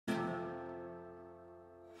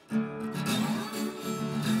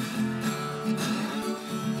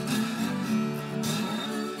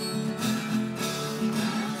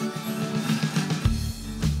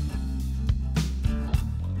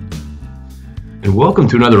And welcome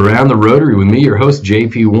to another Round the Rotary with me, your host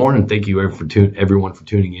JP Warren, and thank you everyone for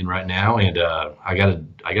tuning in right now. And I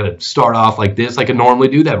gotta start off like this, like I normally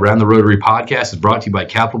do. That Round the Rotary podcast is brought to you by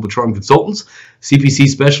Capital Petroleum Consultants, CPC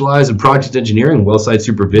specialized in project engineering, well site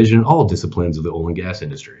supervision, in all disciplines of the oil and gas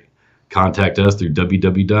industry. Contact us through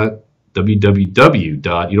www. You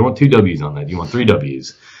don't want two W's on that, you want three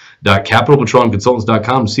W's.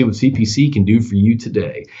 capitalpetroleumconsultants.com to see what CPC can do for you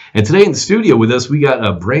today. And today in the studio with us, we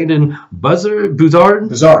got Brandon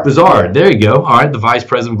Buzarde. There you go. All right, the Vice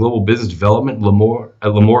President of Global Business Development at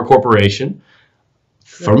Lamor Corporation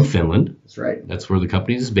from Finland. That's right. That's where the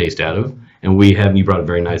company is based out of. And you brought a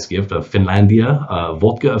very nice gift of Finlandia,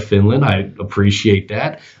 vodka of Finland. I appreciate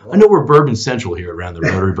that. I know we're bourbon central here around the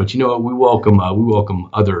Rotary, but you know what? We welcome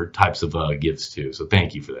other types of gifts too. So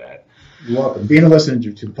thank you for that. You're welcome. Being a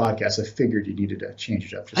listener to the podcast, I figured you needed to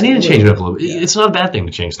change it up. I need to change it up a little bit. Yeah. It's not a bad thing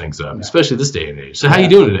to change things up, especially this day and age. So how you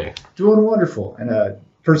doing today? Doing wonderful. And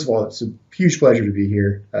first of all, it's a huge pleasure to be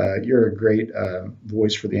here. You're a great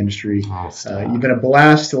voice for the industry. You've been a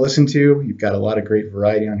blast to listen to. You've got a lot of great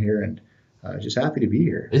variety on here, and just happy to be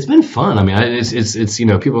here. It's been fun. I mean, it's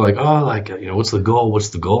people are like, what's the goal? What's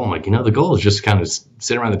the goal? I'm like, the goal is just kind of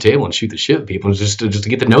sit around the table and shoot the shit with people, and just to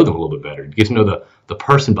get to know them a little bit better, get to know the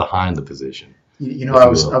person behind the position. I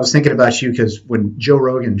was thinking about you because when Joe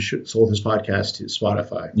Rogan sold his podcast to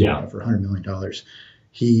Spotify for $100 million,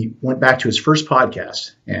 he went back to his first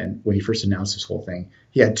podcast, and when he first announced this whole thing,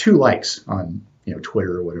 he had 2 likes on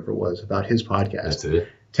Twitter or whatever it was about his podcast. That's it.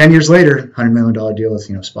 10 years later, $100 million deal with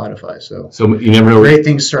Spotify. So you never know. Great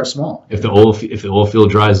things start small. If the oil field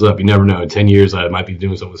dries up, you never know. In 10 years, I might be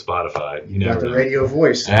doing something with Spotify. You never know. The radio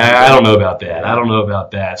voice. I don't know about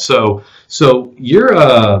that. So you're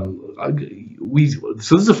so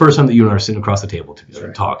this is the first time that you and I are sitting across the table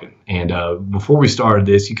together talking. And before we started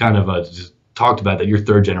this, you kind of just talked about that you're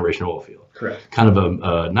third generation oil field. Correct. Kind of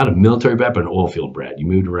not a military brat, but an oil field brat. You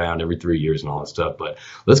moved around every 3 years and all that stuff. But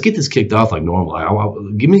let's get this kicked off like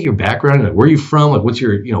normal. Give me your background. Like, where are you from? Like, what's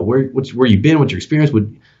your where you've been? What's your experience?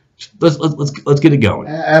 Let's get it going.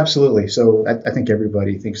 Absolutely. So I think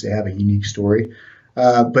everybody thinks they have a unique story.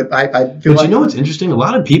 But I feel like, what's interesting? A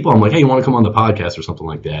lot of people, I'm like, hey, you want to come on the podcast or something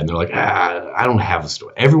like that? And they're like, I don't have a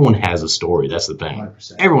story. Everyone has a story. That's the thing.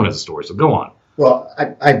 100%. Everyone has a story. So go on. Well,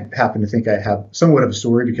 I happen to think I have somewhat of a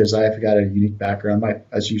story because I've got a unique background.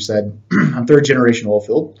 As you said, I'm third generation oil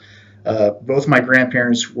field. Both my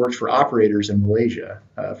grandparents worked for operators in Malaysia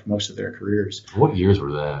for most of their careers. What years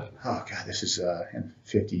were that? Oh, God, this is in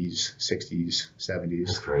 50s, 60s, 70s.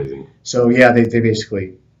 That's crazy. So, yeah, they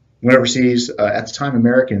basically went overseas. At the time,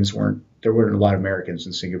 there weren't a lot of Americans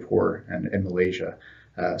in Singapore and in Malaysia.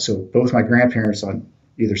 So both my grandparents on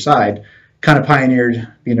either side kind of pioneered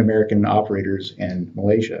being American operators in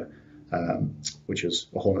Malaysia, which is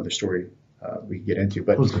a whole other story we can get into.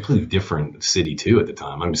 But it was a completely different city too at the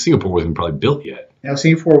time. I mean, Singapore wasn't probably built yet.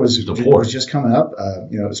 Singapore was just coming up.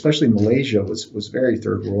 Especially Malaysia was very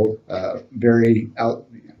third world, very out.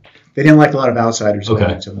 They didn't like a lot of outsiders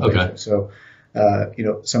going to Malaysia. Okay. So,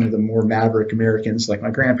 some of the more maverick Americans, like my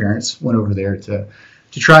grandparents, went over there to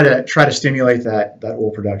try to stimulate that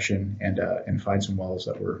oil production and find some wells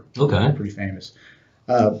that were pretty famous.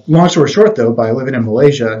 Long story short, though, by living in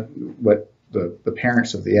Malaysia, what the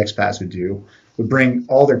parents of the expats would bring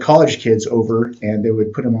all their college kids over, and they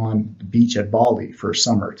would put them on the beach at Bali for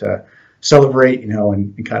summer to celebrate,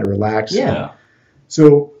 and kind of relax. Yeah.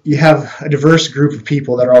 So you have a diverse group of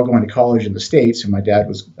people that are all going to college in the States, and my dad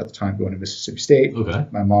was at the time going to Mississippi State. Okay.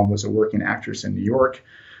 My mom was a working actress in New York.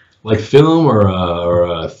 Like film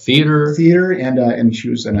or theater? Theater, and she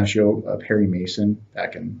was in a show of Perry Mason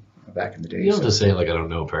back in the day. You don't have to say like I don't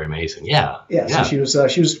know Perry Mason. Yeah. So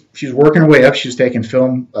she was working her way up. She was taking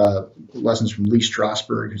film lessons from Lee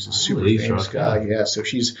Strasberg, who's a super famous guy. Yeah. So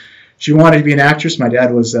she wanted to be an actress. My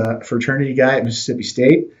dad was a fraternity guy at Mississippi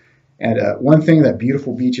State. And one thing that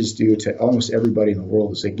beautiful beaches do to almost everybody in the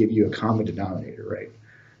world is they give you a common denominator, right?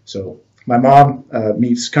 So my mom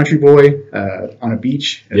meets country boy on a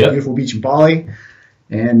beach, a beautiful beach in Bali,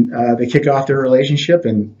 and they kick off their relationship,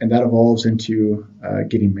 and that evolves into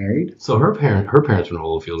getting married. So her parents were in the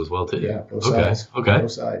oil field as well too. Yeah, both sides. Okay.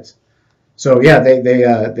 Both sides. So yeah,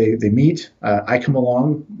 they meet. I come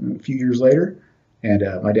along a few years later, and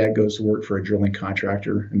my dad goes to work for a drilling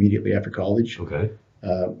contractor immediately after college. Okay.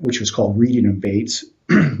 Which was called Reading and Bates.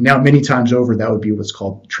 Now, many times over, that would be what's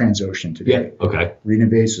called Transocean today. Yeah, okay. Reading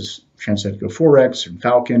and Bates was translated to go Forex and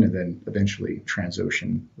Falcon, and then eventually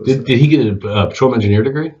Transocean. Did he get a petroleum engineer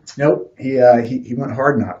degree? Nope. He went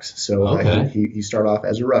hard knocks. So he started off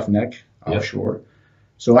as a roughneck offshore.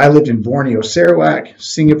 So I lived in Borneo, Sarawak,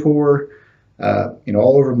 Singapore,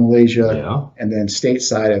 all over Malaysia. Yeah. And then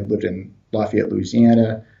stateside, I've lived in Lafayette,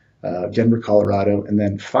 Louisiana, Denver, Colorado. And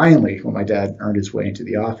then finally, when my dad earned his way into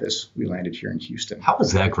the office, we landed here in Houston. How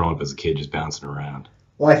was that growing up as a kid, just bouncing around?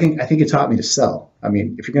 Well, I think it taught me to sell. I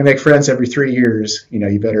mean, if you're going to make friends every 3 years,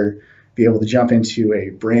 you better be able to jump into a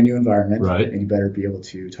brand new environment, right? And you better be able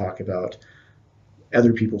to talk about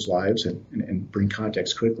other people's lives and bring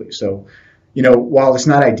context quickly. So, while it's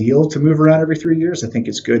not ideal to move around every 3 years, I think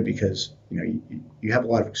it's good because you have a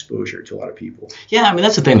lot of exposure to a lot of people. Yeah, I mean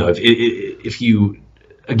that's the thing though. If you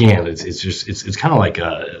again, it's kind of like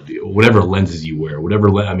whatever lenses you wear,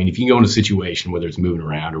 I mean, if you go in a situation, whether it's moving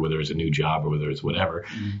around or whether it's a new job or whether it's whatever,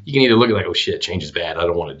 you can either look at like, oh shit, change is bad, I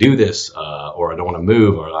don't want to do this, or I don't want to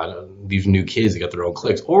move, or these new kids, they got their own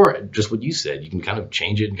cliques, or just what you said, you can kind of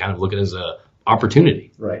change it and kind of look at it as a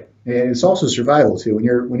opportunity. Right, and it's also survival too. When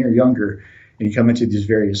you're younger and you come into these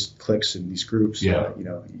various cliques and these groups,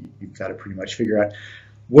 you've got to pretty much figure out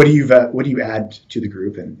what do you add to the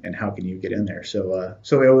group and how can you get in there? So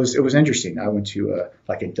it was interesting. I went to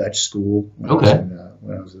like a Dutch school when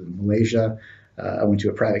I was in Malaysia. I went to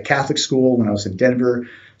a private Catholic school when I was in Denver.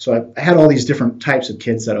 So I had all these different types of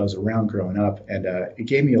kids that I was around growing up, and it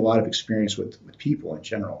gave me a lot of experience with people in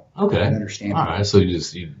general. Okay. And understanding. All right. So you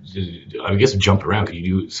I guess you jumped around. Could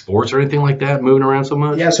you do sports or anything like that, moving around so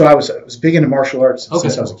much? Yeah. So I was big into martial arts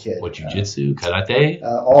since I was a kid. What, jiu-jitsu, karate?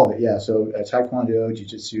 All of it. Yeah. So taekwondo,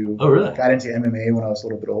 jiu-jitsu. Oh, really? Got into MMA when I was a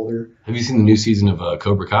little bit older. Have you seen the new season of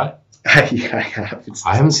Cobra Kai? Yeah, I have.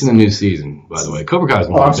 I haven't seen the new season, by the way. Cobra Kai is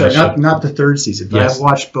one I'm sorry, not the third season, but I've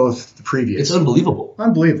watched both the previous. It's unbelievable.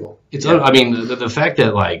 It's I mean, the fact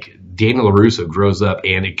that like Daniel LaRusso grows up,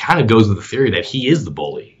 and it kind of goes with the theory that he is the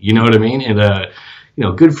bully. You know what I mean?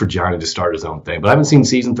 And good for Johnny to start his own thing. But I haven't seen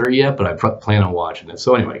season 3 yet, but I plan on watching it.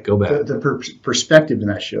 So anyway, go back. The perspective in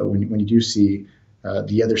that show, when you do see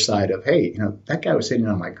the other side of, hey, that guy was hitting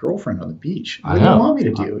on my girlfriend on the beach. What do you want me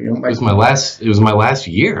to do? It was my last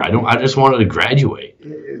year. I just wanted to graduate.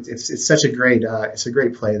 It's such a great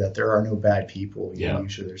play that there are no bad people.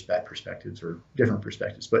 Usually there's bad perspectives or different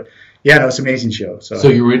perspectives. But it's an amazing show. So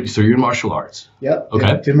you're in martial arts. Yeah.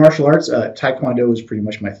 Okay. Did martial arts. Taekwondo was pretty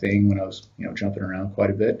much my thing when I was jumping around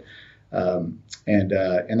quite a bit. And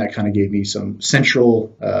that kind of gave me some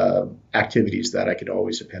central activities that I could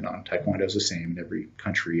always depend on. Taekwondo is the same in every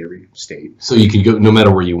country, every state. So you could go no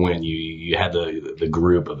matter where you went. You had the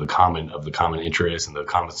group of the common interest and the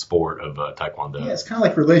common sport of Taekwondo. Yeah, it's kind of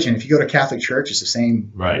like religion. If you go to Catholic church, it's the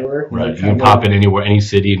same everywhere. Right. You can pop in anywhere, any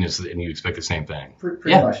city, and you expect the same thing. Pretty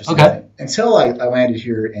much the same thing. Until I landed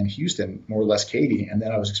here in Houston, more or less Katy, and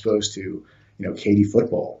then I was exposed to Katy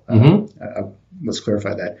football. Let's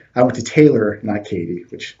clarify that. I went to Taylor, not Katy.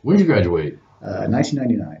 When did you graduate?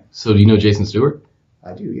 1999. So do you know Jason Stewart?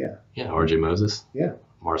 I do, yeah. Yeah, R.J. Moses? Yeah.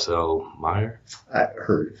 Marcel Meyer? I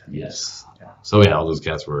heard of him. Yes. Yeah. So all those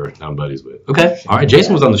cats were now buddies with. Okay. All right.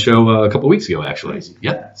 Jason was on the show a couple of weeks ago, actually. Crazy.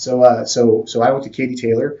 Yeah. So I went to Katy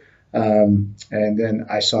Taylor, and then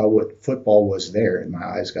I saw what football was there, and my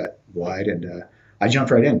eyes got wide, and I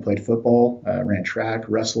jumped right in, played football, ran track,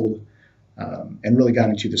 wrestled, and really got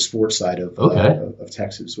into the sports side of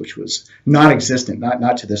Texas, which was non-existent,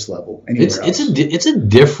 not to this level anywhere else. It's a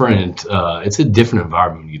different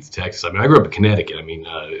environment when you get to Texas. I mean, I grew up in Connecticut. I mean,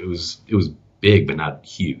 it was big but not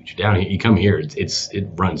huge. Down here, you come here, it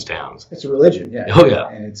runs towns. It's a religion, yeah. Oh yeah,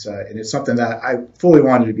 and it's something that I fully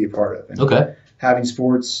wanted to be a part of. And having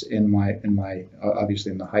sports in my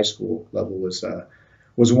obviously in the high school level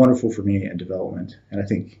was wonderful for me and development. And I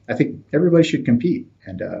think everybody should compete.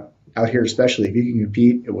 And out here, especially if you can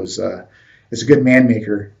compete, it's a good man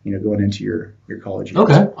maker, going into your college years.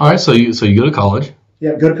 Okay, all right. So you go to college?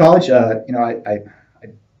 Yeah, go to college. I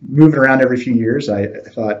moved around every few years. I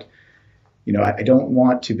thought, I don't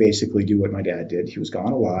want to basically do what my dad did. He was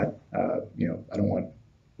gone a lot. I don't want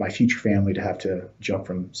my future family to have to jump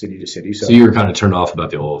from city to city. So you were kind of turned off about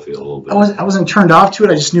the oil field a little bit. I wasn't turned off to it.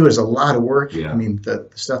 I just knew it was a lot of work. Yeah. I mean, the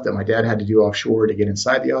stuff that my dad had to do offshore to get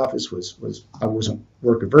inside the office was I wasn't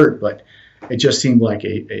work avert, but it just seemed like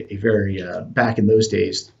a very back in those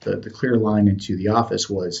days, the clear line into the office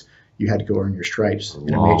was you had to go earn your stripes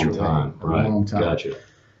in a major way. Right. A long time. Gotcha.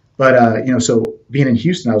 But so being in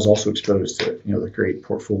Houston, I was also exposed to the great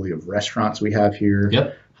portfolio of restaurants we have here.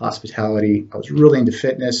 Yep. Hospitality. I was really into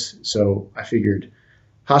fitness, so I figured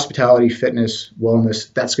hospitality, fitness,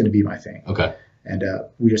 wellness, that's going to be my thing. Okay. And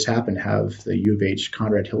we just happen to have the U of H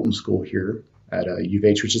Conrad Hilton School here at U of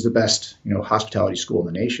H, which is the best hospitality school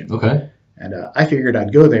in the nation. Okay. And I figured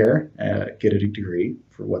I'd go there, get a degree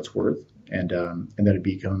for what's worth, and then it'd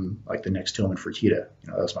become like the next Tillman Fertitta.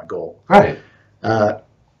 That was my goal. Right.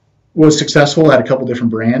 Was successful, had a couple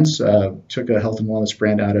different brands. Took a health and wellness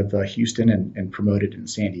brand out of Houston and promoted it in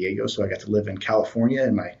San Diego. So I got to live in California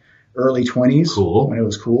in my early 20s. Cool. When it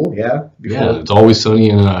was cool, yeah. Yeah, it's always sunny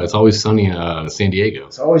in San Diego.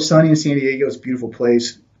 It's always sunny in San Diego. It's a beautiful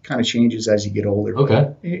place. Kind of changes as you get older.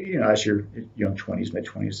 Okay. You know, as you're young 20s, mid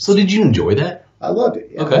 20s. So did you enjoy that? I loved it.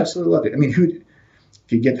 Yeah, okay. I absolutely loved it. I mean,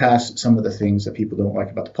 if you get past some of the things that people don't like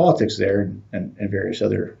about the politics there and various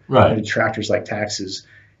other detractors like taxes,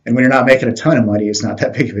 and when you're not making a ton of money, it's not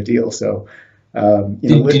that big of a deal. So,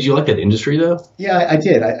 did you like that industry though? Yeah, I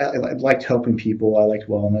did. I liked helping people. I liked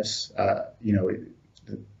wellness.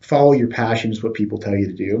 Follow your passion is what people tell you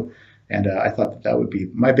to do. And I thought that would be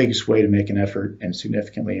my biggest way to make an effort and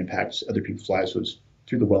significantly impact other people's lives was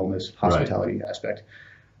through the wellness, hospitality aspect.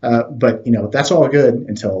 But, that's all good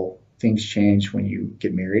until things change when you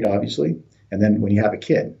get married, obviously, and then when you have a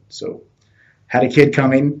kid. So had a kid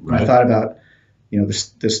coming, and I thought about,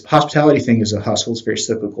 this hospitality thing is a hustle. It's very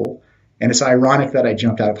cyclical. And it's ironic that I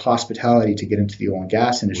jumped out of hospitality to get into the oil and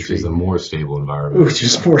gas industry. Which is a more stable environment. Which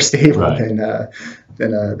is more stable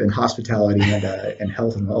than hospitality and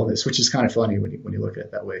health and wellness, which is kind of funny when you look at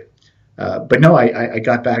it that way. But no, I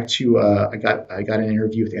got back to I got an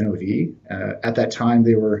interview with NOV. At that time,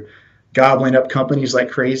 they were gobbling up companies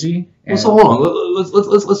like crazy. Well, so hold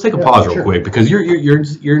on. Let's take a pause real quick because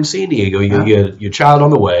you're in San Diego. You get your child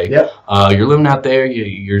on the way. Yep. You're living out there.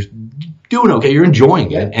 You're doing okay. You're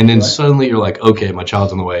enjoying it, and then suddenly you're like, okay, my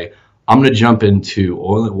child's on the way. I'm going to jump into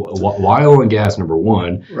oil and gas number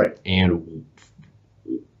one. Right. And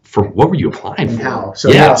for what were you applying for? How?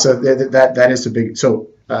 So that is the big. So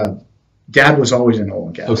Dad was always in oil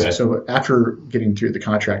and gas. Okay. So after getting through the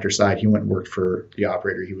contractor side, he went and worked for the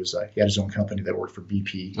operator. He had his own company that worked for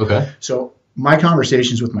BP. Okay. So my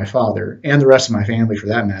conversations with my father and the rest of my family, for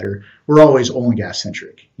that matter, were always oil and gas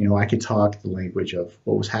centric. I could talk the language of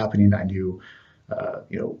what was happening. I knew,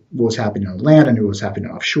 what was happening on land. I knew what was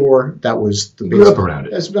happening offshore. That was the grew up around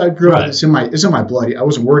it. I grew up. It's in my blood. I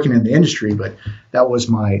wasn't working in the industry, but those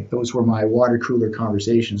were my water cooler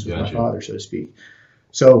conversations with my father, so to speak.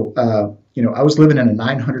 So, I was living in a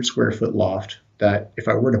 900 square foot loft that, if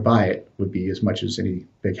I were to buy it, would be as much as any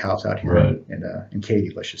big house out here in Katy,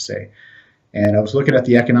 let's just say. And I was looking at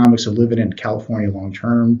the economics of living in California long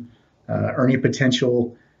term, earning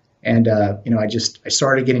potential, and I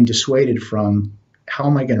started getting dissuaded from how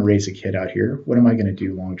am I going to raise a kid out here? What am I going to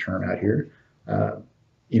do long term out here?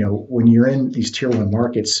 When you're in these tier 1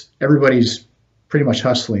 markets, everybody's pretty much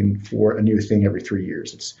hustling for a new thing every 3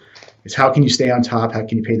 years. It's how can you stay on top? How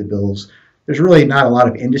can you pay the bills? There's really not a lot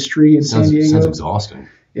of industry in San Diego. Sounds exhausting.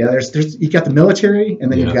 Yeah, there's you got the military, and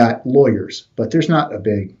then you've got lawyers, but there's not a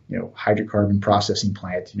big hydrocarbon processing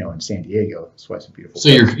plant in San Diego. That's why it's a beautiful. So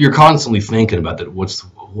place. You're constantly thinking about that.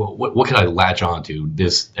 What can I latch onto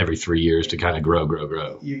this every 3 years to kind of grow?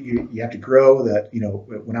 You have to grow. That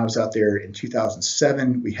when I was out there in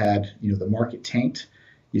 2007, we had the market tanked.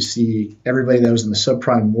 You see everybody that was in the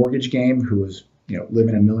subprime mortgage game who was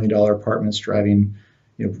living in $1 million apartments, driving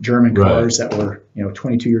German cars that were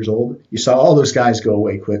 22 years old. You saw all those guys go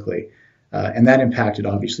away quickly, and that impacted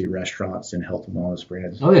obviously restaurants and health and wellness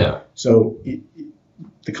brands. Oh yeah. So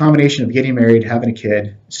the combination of getting married, having a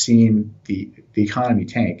kid, seeing the economy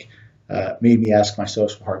tank, made me ask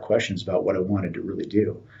myself some hard questions about what I wanted to really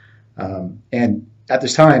do. And at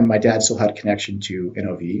this time, my dad still had a connection to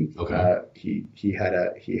NOV. Okay. He had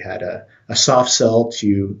a soft sell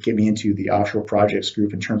to get me into the offshore projects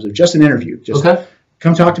group in terms of just an interview.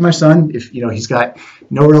 Come talk to my son. If he's got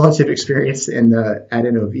no relative experience at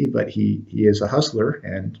NOV, but he is a hustler,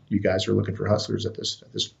 and you guys are looking for hustlers at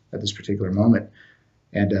this particular moment.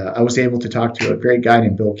 And I was able to talk to a great guy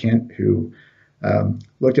named Bill Kent who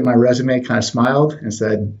looked at my resume, kind of smiled, and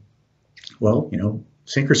said, "Well,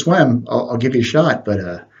 sink or swim. I'll give you a shot,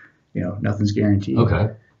 but nothing's guaranteed." Okay.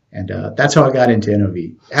 And that's how I got into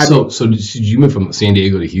NOV. So did you move from San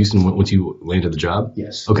Diego to Houston once you landed the job?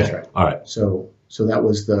 Yes. Okay. That's right. All right. So that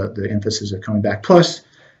was the emphasis of coming back. Plus,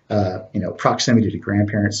 proximity to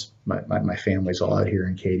grandparents. My family's all out here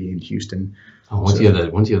in Katy and Houston. Oh, once you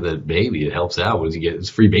have that baby, it helps out. Once you get, it's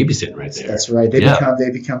free babysitting right there. That's right. They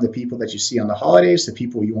become the people that you see on the holidays, the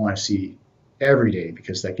people you want to see every day,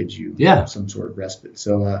 because that gives you some sort of respite.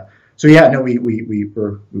 We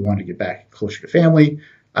wanted to get back closer to family.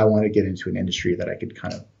 I wanted to get into an industry that I could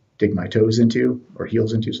kind of dig my toes into, or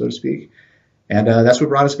heels into, so to speak. And that's what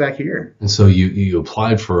brought us back here. And so you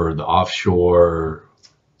applied for the offshore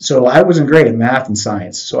So I wasn't great at math and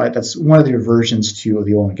science. So that's one of the aversions to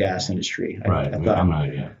the oil and gas industry. Right. I thought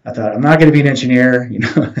I'm not going to be an engineer.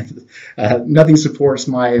 Nothing supports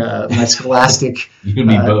my my scholastic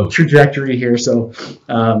trajectory here. So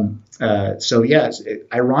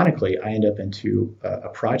ironically, I end up into a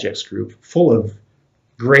projects group full of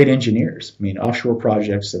great engineers. I mean, offshore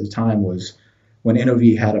projects at the time was when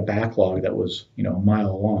NOV had a backlog that was a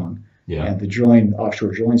mile long, and the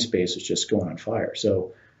offshore drilling space was just going on fire.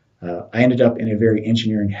 So I ended up in a very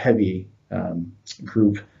engineering heavy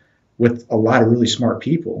group with a lot of really smart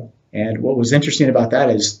people. And what was interesting about that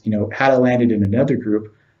is, had I landed in another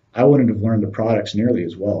group, I wouldn't have learned the products nearly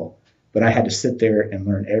as well. But I had to sit there and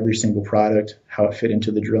learn every single product, how it fit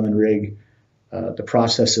into the drilling rig, the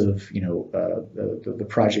process of, the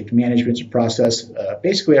project management process,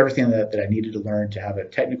 basically everything that I needed to learn to have a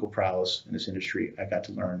technical prowess in this industry, I got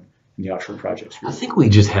to learn in the offshore projects group. I think we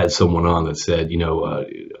just had someone on that said,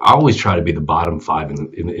 I always try to be the bottom 5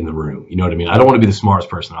 in the room. You know what I mean? I don't want to be the smartest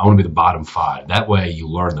person. I want to be the bottom 5. That way you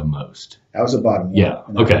learn the most. I was a bottom 1. Yeah.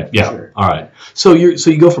 Okay. Yeah. Sure. All right. So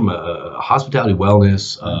you go from a hospitality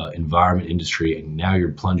wellness environment industry, and now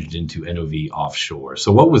you're plunged into NOV offshore.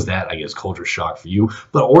 So what was that, I guess, culture shock for you?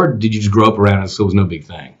 Or did you just grow up around it, so it was no big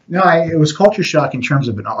thing? No, it was culture shock in terms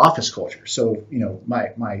of an office culture. So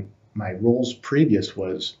my roles previous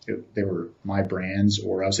was they were my brands,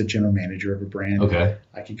 or I was a general manager of a brand. Okay.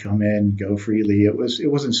 I could come in, go freely. It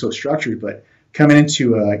wasn't so structured, but coming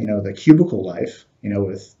into the cubicle life,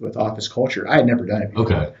 with office culture, I had never done it before.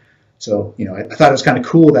 Okay. So I thought it was kind of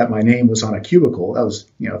cool that my name was on a cubicle. That was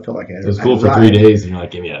it felt like it was cool for 3 days, and you're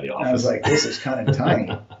like, get me out of the office. And I was like, this is kind of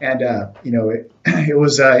tiny, and it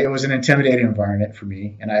was an intimidating environment for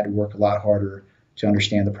me, and I had to work a lot harder to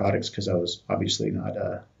understand the products because I was obviously not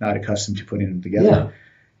accustomed to putting them together. Yeah.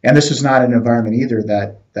 And this was not an environment either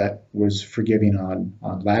that was forgiving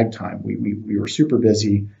on lag time. We were super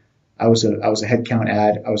busy. I was a headcount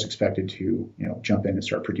ad. I was expected to jump in and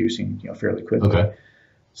start producing fairly quickly. Okay.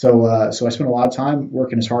 So I spent a lot of time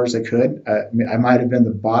working as hard as I could. I might have been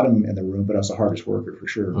the bottom in the room, but I was the hardest worker for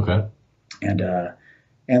sure. Okay.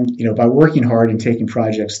 And by working hard and taking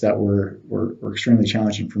projects that were extremely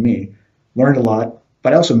challenging for me, learned a lot,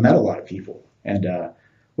 but I also met a lot of people. And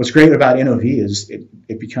what's great about NOV is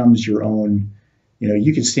it becomes your own.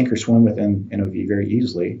 You can sink or swim within NOV very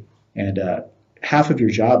easily, and half of your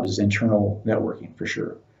job is internal networking for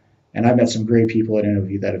sure. And I met some great people at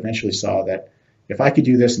NOV that eventually saw that if I could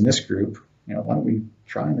do this in this group, why don't we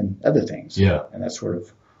try them in other things? Yeah. And that's sort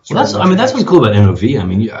of. That's what's cool about NOV. I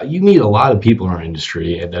mean, you meet a lot of people in our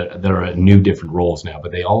industry that are at new different roles now,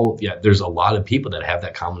 but there's a lot of people that have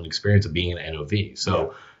that common experience of being in NOV.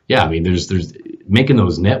 So I mean, there's making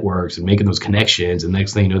those networks and making those connections, and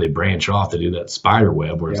next thing you know, they branch off to do that spider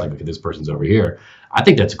web where it's like, okay, this person's over here. I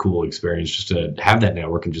think that's a cool experience just to have that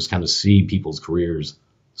network and just kind of see people's careers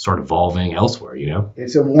start evolving elsewhere.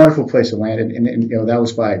 It's a wonderful place to land, and that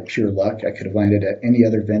was by pure luck. I could have landed at any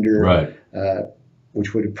other vendor, right?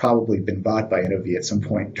 Which would have probably been bought by NOV at some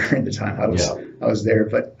point during the time I was there.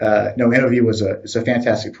 But NOV it's a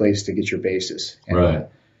fantastic place to get your basis. And, right.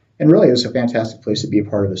 And really, it was a fantastic place to be a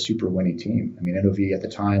part of a super winning team. I mean, NOV at the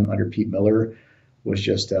time under Pete Miller was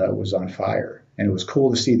just was on fire, and it was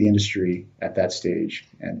cool to see the industry at that stage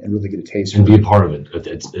and really get a taste. And be a part of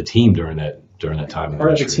it, a team during that time.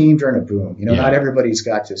 Part of a team during a boom. Not everybody's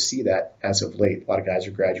got to see that as of late. A lot of guys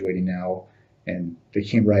are graduating now. And they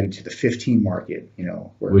came right into the 15 market,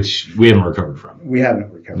 which we haven't recovered from. We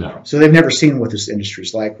haven't recovered from. So they've never seen what this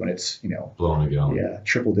industry's like when it's, blowing and going. Yeah,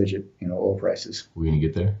 triple digit, oil prices. We're gonna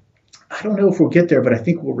get there. I don't know if we'll get there, but I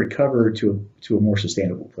think we'll recover to a more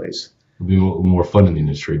sustainable place. It'll be more fun in the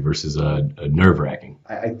industry versus nerve wracking.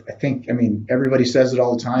 I think. I mean, everybody says it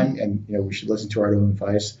all the time, and we should listen to our own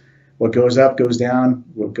advice. What goes up goes down.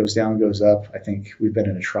 What goes down goes up. I think we've been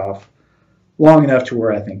in a trough long enough to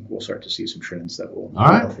where I think we'll start to see some trends that will.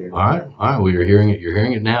 All right. Well, you're hearing it. You're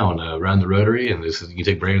hearing it now, and around the Rotary, and you can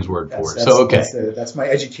take Brandon's word for it. So okay, that's my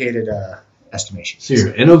educated estimation. So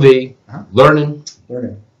you're NOV, learning.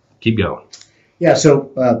 Keep going. Yeah.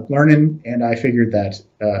 So learning, and I figured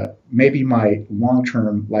that maybe my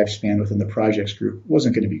long-term lifespan within the projects group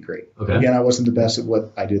wasn't going to be great. Okay. Again, I wasn't the best at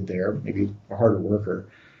what I did there. Maybe a harder worker.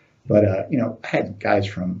 But, I had guys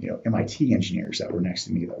from, MIT engineers that were next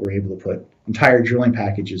to me that were able to put entire drilling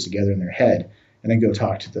packages together in their head and then go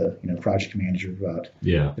talk to the, project manager about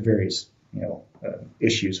the various,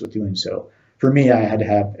 issues with doing so. For me, I had to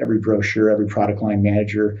have every brochure, every product line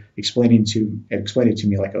manager explaining it to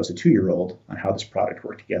me like I was a 2-year-old on how this product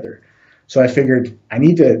worked together. So I figured I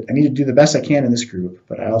need to do the best I can in this group,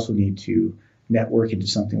 but I also need to network into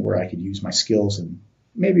something where I could use my skills and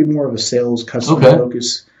maybe more of a sales customer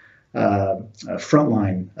focus.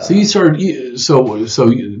 Frontline. So you started. So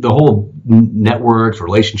the whole networks,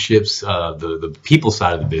 relationships, the people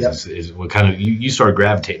side of the business is what kind of you started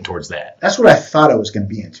gravitating towards that. That's what I thought I was going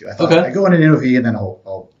to be into. I thought I go in an NOV and then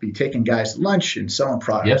I'll be taking guys to lunch and selling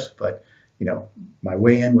products. Yep. But my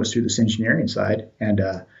way in was through this engineering side, and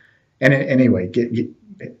anyway,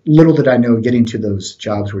 little did I know, getting to those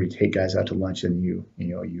jobs where you take guys out to lunch and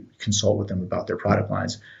you consult with them about their product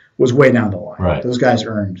lines was way down the line. Right. Those guys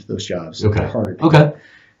earned those jobs. Okay. They're harder to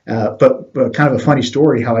get. But kind of a funny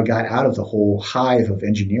story how I got out of the whole hive of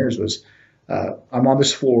engineers was I'm on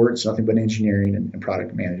this floor. It's nothing but engineering and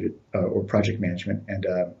product management or project management. And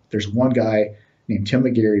there's one guy named Tim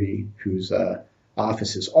McGarity whose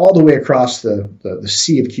office is all the way across the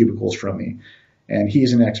sea of cubicles from me. And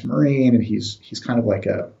he's an ex-Marine, and he's kind of like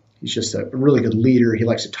he's just a really good leader. He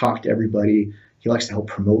likes to talk to everybody. He likes to help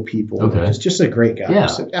promote people. Okay. He's just a great guy. Yeah.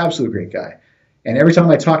 Just an absolute great guy. And every time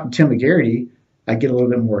I talk to Tim McGarity, I get a little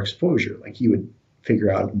bit more exposure. Like he would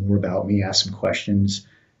figure out more about me, ask some questions,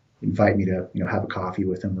 invite me to have a coffee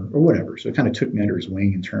with him or whatever. So it kind of took me under his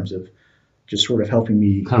wing in terms of just sort of helping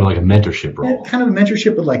me. Kind of like a mentorship role. Kind of a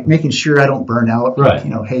mentorship, but like making sure I don't burn out. Right.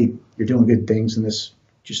 Like, hey, you're doing good things in this.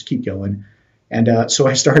 Just keep going. And so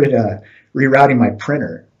I started rerouting my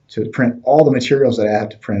printer to print all the materials that I have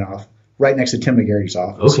to print off right next to Tim McGarity's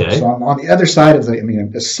office. Okay. So I'm on the other side of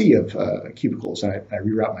a sea of cubicles, and I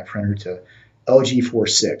reroute my printer to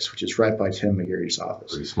LG46, which is right by Tim McGarity's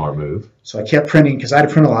office. Pretty smart move. So I kept printing because I had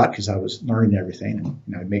to print a lot because I was learning everything,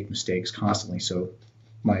 and I'd make mistakes constantly. So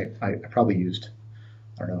I probably used,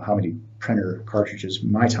 I don't know how many printer cartridges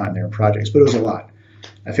my time there in projects, but it was a lot.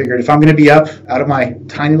 I figured if I'm going to be up out of my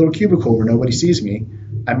tiny little cubicle where nobody sees me,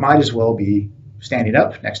 I might as well be standing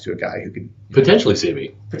up next to a guy who could potentially see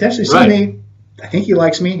me. Me. I think he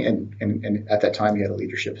likes me, and at that time he had a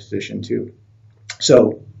leadership position too.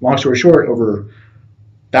 So long story short, over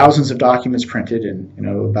thousands of documents printed and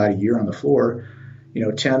about a year on the floor,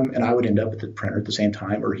 Tim and I would end up at the printer at the same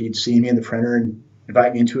time, or he'd see me in the printer and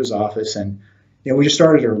invite me into his office, and we just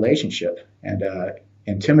started a relationship.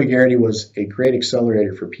 And Tim McGarity was a great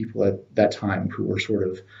accelerator for people at that time who were sort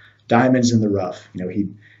of diamonds in the rough.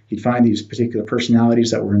 He'd find these particular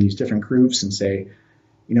personalities that were in these different groups and say,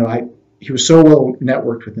 he was so well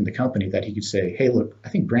networked within the company that he could say, hey, look, I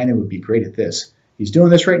think Brandon would be great at this. He's doing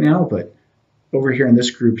this right now, but over here in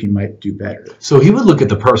this group, he might do better. So he would look at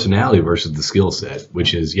the personality versus the skill set,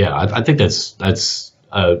 which is, I think that's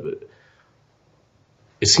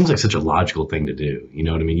it seems like such a logical thing to do. You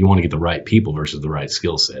know what I mean? You want to get the right people versus the right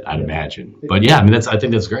skill set, I'd imagine. But I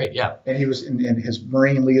think that's great. Yeah. And he was in his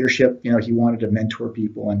Marine leadership, he wanted to mentor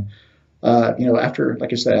people. And, after,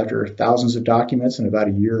 like I said, after thousands of documents and about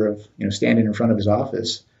a year of, standing in front of his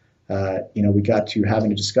office, we got to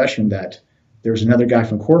having a discussion that there was another guy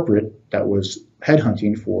from corporate that was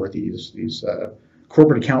headhunting for these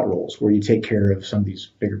corporate account roles where you take care of some of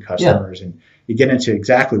these bigger customers and you get into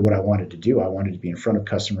exactly what I wanted to do. I wanted to be in front of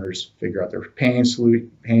customers, figure out their pain,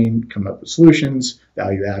 come up with solutions,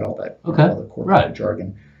 value add, all that, all the corporate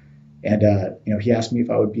jargon. And, he asked me if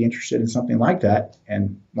I would be interested in something like that.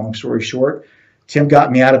 And long story short, Tim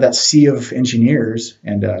got me out of that sea of engineers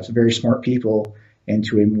and some very smart people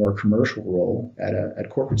into a more commercial role at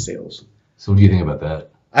corporate sales. So what do you think about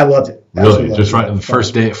that? I loved it. Really? Just right the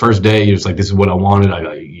first day, you're just like, this is what I wanted.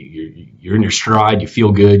 You're in your stride. You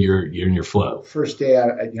feel good. You're in your flow. First day,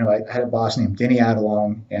 I had a boss named Denny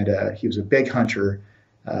Adelong, and he was a big hunter.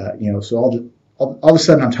 So all of a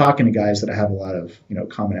sudden I'm talking to guys that I have a lot of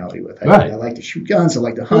commonality with. I like to shoot guns. I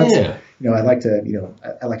like to hunt. Yeah. I like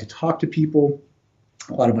to talk to people.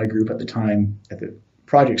 A lot of my group at the time at the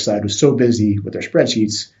project side was so busy with their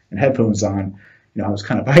spreadsheets and headphones on. I was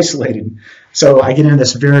kind of isolated. So I get in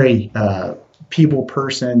this very people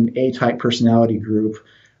person, A-type personality group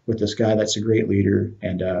with this guy that's a great leader.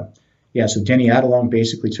 And so Denny Adelong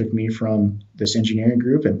basically took me from this engineering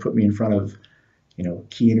group and put me in front of,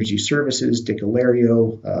 Key Energy Services, Dick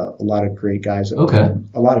Ilario, a lot of great guys that were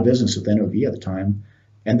a lot of business with NOV at the time.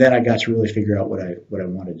 And then I got to really figure out what I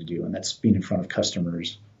wanted to do. And that's being in front of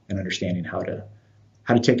customers and understanding how to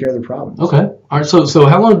take care of their problems. Okay. All right. So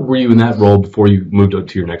how long were you in that role before you moved up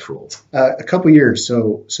to your next role? A couple of years.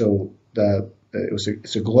 So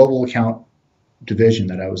it's a global account division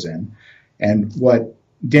that I was in. And what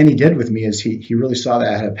Denny did with me is he really saw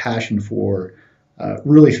that I had a passion for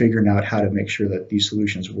really figuring out how to make sure that these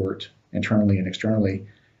solutions worked internally and externally.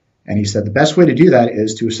 And he said the best way to do that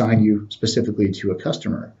is to assign you specifically to a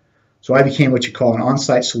customer. So I became what you call an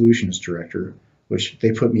on-site solutions director, which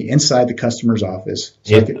they put me inside the customer's office.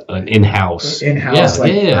 So in-house. In-house,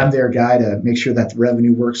 I'm their guy to make sure that the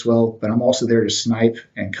revenue works well, but I'm also there to snipe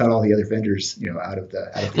and cut all the other vendors, out of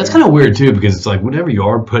the. That's kind of weird too, because it's like whenever you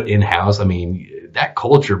are put in-house, I mean, that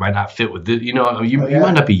culture might not fit with you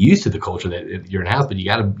might not be used to the culture that you're in-house, but you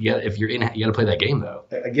gotta if you're in, you gotta play that game though.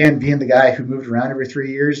 Again, being the guy who moved around every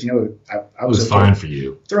 3 years, I was fine for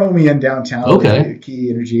you. Throwing me in downtown. Okay. With Key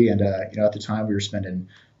Energy, and at the time we were spending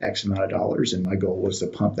X amount of dollars, and my goal was to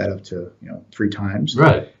pump that up to 3 times.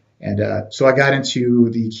 Right. And so I got into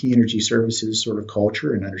the Key Energy Services sort of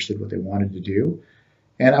culture and understood what they wanted to do.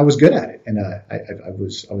 And I was good at it, and I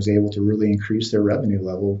was able to really increase their revenue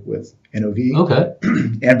level with NOV. Okay.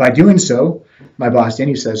 And by doing so, my boss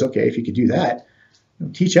Danny says, "Okay, if you could do that,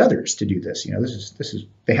 teach others to do this. This is."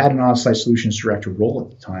 They had an on-site solutions director role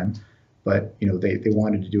at the time, but they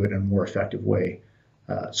wanted to do it in a more effective way.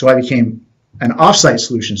 So I became an off-site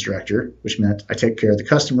solutions director, which meant I take care of the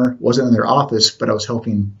customer. Wasn't in their office, but I was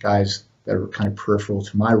helping guys that were kind of peripheral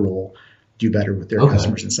to my role do better with their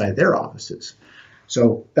customers inside their offices.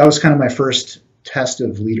 So that was kind of my first test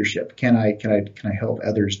of leadership. Can I help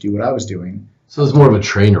others do what I was doing? So it's more of a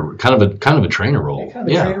trainer, kind of a trainer role. Yeah, kind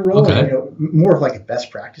of a trainer role. Okay. And, more of like a best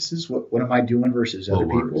practices. What am I doing versus other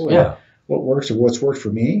people? Yeah. What works or what's worked for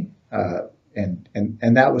me?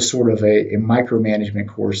 And that was sort of a micromanagement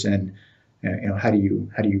course in how do you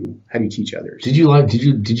teach others?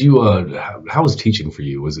 How was teaching for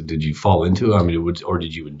you? Did you fall into it? I mean, or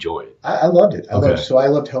did you enjoy it? I loved it. I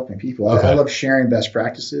loved helping people. I loved sharing best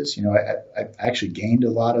practices. I actually gained a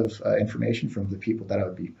lot of information from the people that I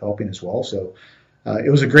would be helping as well. So it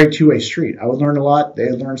was a great two-way street. I would learn a lot. They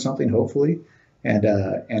would learn something, hopefully, and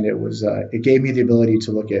it gave me the ability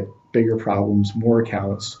to look at bigger problems, more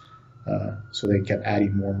accounts. So they kept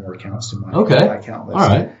adding more and more accounts to my account list. All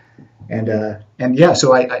right. And yeah,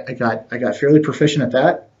 so I got fairly proficient at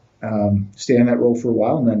that. Stayed in that role for a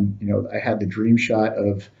while, and then I had the dream shot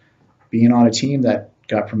of being on a team that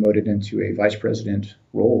got promoted into a vice president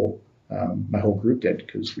role. My whole group did,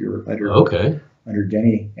 because we were under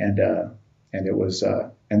Denny, and it was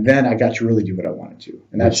and then I got to really do what I wanted to,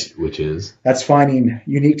 and that's finding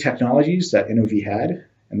unique technologies that NOV had,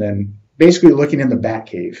 and then basically looking in the back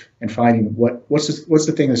cave and finding what's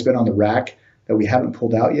the thing that's been on the rack that we haven't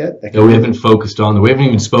pulled out yet. That we haven't focused on, that we haven't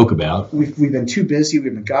even spoke about. We've been too busy.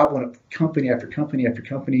 We've been gobbling up company after company after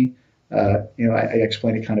company. I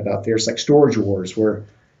explained it kind of out there. It's like storage wars, where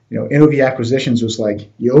NOV acquisitions was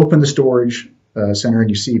like you open the storage center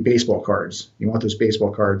and you see baseball cards. You want those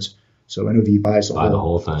baseball cards, so NOV buys the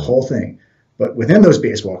whole thing. But within those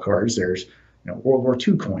baseball cards, there's World War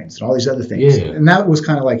II coins and all these other things. Yeah. And that was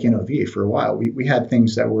kind of like NOV for a while. We had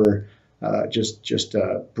things that were just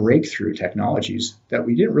breakthrough technologies that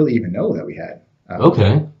we didn't really even know that we had.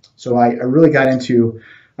 So I really got into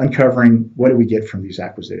uncovering what do we get from these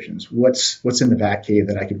acquisitions? What's in the back cave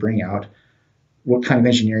that I could bring out? What kind of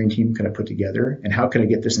engineering team can I put together? And how can I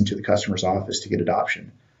get this into the customer's office to get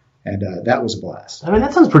adoption? And that was a blast. I mean,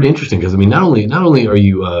 that sounds pretty interesting, because I mean, not only are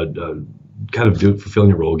you kind of fulfilling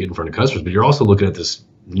your role, getting in front of customers, but you're also looking at this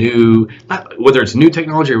new, whether it's new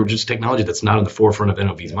technology or just technology that's not in the forefront of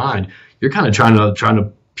NOV's mind. You're kind of trying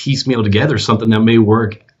to piecemeal together something that may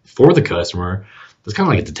work for the customer. It's kind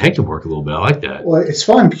of like a detective work a little bit. I like that. Well, it's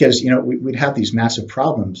fun because we'd have these massive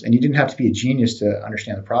problems, and you didn't have to be a genius to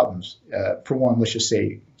understand the problems. For one, let's just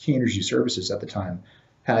say Key Energy Services at the time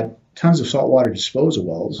had tons of saltwater disposal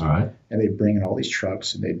wells, and they'd bring in all these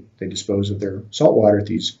trucks, and they dispose of their saltwater at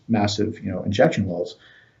these massive injection wells.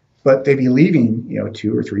 But they'd be leaving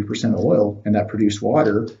 2 or 3% of oil in that produced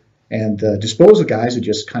water, and the disposal guys would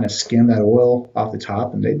just kind of skim that oil off the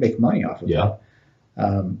top, and they'd make money off of it.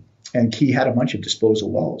 And Key had a bunch of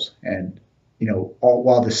disposal wells, and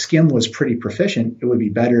while the skim was pretty proficient, it would be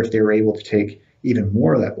better if they were able to take even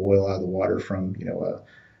more of that oil out of the water from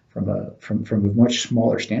a much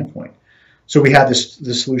smaller standpoint. So we had this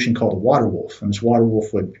solution called a water wolf, and this water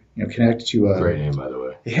wolf would connect to a great name, by the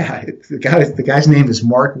way. Yeah, the guy's name is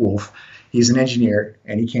Mark Wolf. He's an engineer,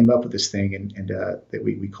 and he came up with this thing, and that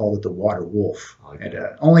we called it the water wolf. And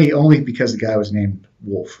only because the guy was named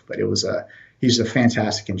Wolf, but it was he's a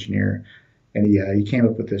fantastic engineer, and he came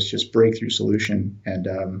up with this just breakthrough solution,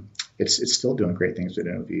 and it's still doing great things at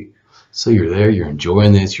NOV. So you're there, you're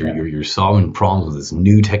enjoying this, you're solving problems with this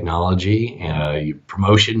new technology, and you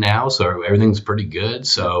promotion now, so everything's pretty good.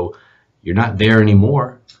 So you're not there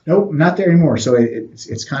anymore. Nope, not there anymore. So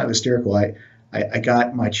it's kind of hysterical. I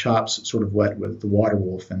got my chops sort of wet with the water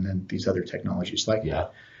wolf and then these other technologies like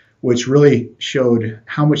that, which really showed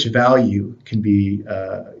how much value can be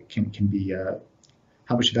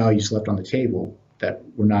how much value is left on the table if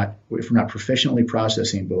we're not proficiently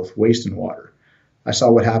processing both waste and water. I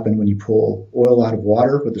saw what happened when you pull oil out of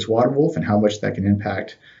water with this water wolf and how much that can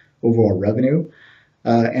impact overall revenue.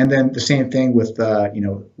 And then the same thing with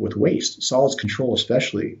with waste, solids control,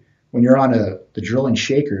 especially when you're on the drilling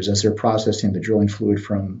shakers as they're processing the drilling fluid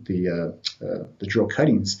from the drill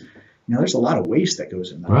cuttings. There's a lot of waste that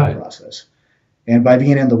goes in that process. And by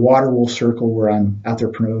being in the water wolf circle where I'm out there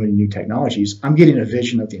promoting new technologies, I'm getting a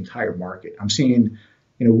vision of the entire market. I'm seeing,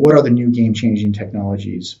 what are the new game-changing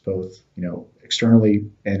technologies, both, externally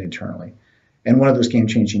and internally. And one of those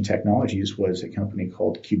game-changing technologies was a company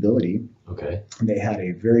called Qbility. Okay. And they had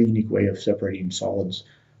a very unique way of separating solids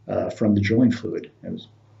from the drilling fluid.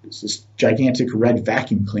 It's this gigantic red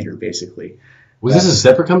vacuum cleaner, basically. Was this a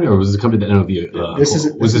separate company, or was this a company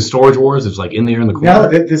that was it Storage Wars? It's like in there in the corner? No,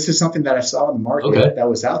 this is something that I saw in the market that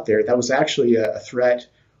was out there. That was actually a threat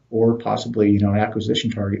or possibly, an acquisition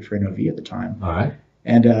target for NOV at the time. All right.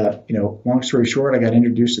 And, long story short, I got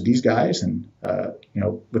introduced to these guys and,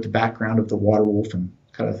 with the background of the water wolf and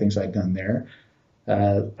kind of things I'd done there,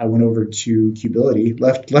 I went over to Qbility,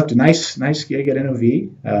 left a nice gig at NOV.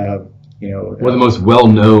 One of the most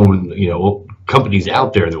well-known, companies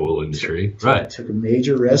out there in the oil industry. Right. Took a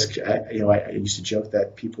major risk. I used to joke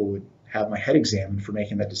that people would have my head examined for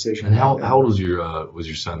making that decision. And how old was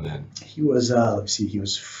your son then? He was, he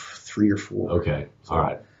was 3 or 4. Okay. All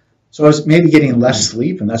right. So I was maybe getting less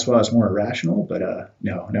sleep, and that's why I was more irrational. But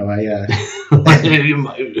no, I.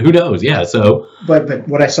 Who knows? Yeah. So. But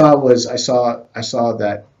what I saw was I saw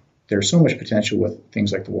that there's so much potential with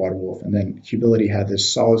things like the water wolf, and then Qbility had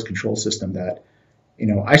this solids control system that,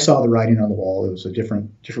 I saw the writing on the wall. It was a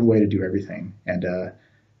different way to do everything, and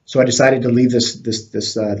so I decided to leave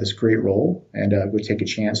this great role and go take a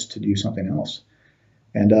chance to do something else.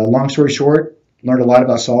 And long story short, learned a lot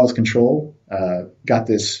about solids control. Got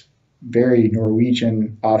this very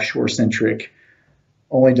Norwegian offshore-centric,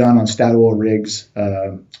 only done on Statoil rigs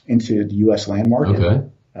into the U.S. land market,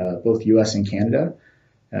 both U.S. and Canada.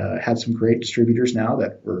 Had some great distributors now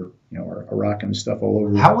that are rocking the stuff all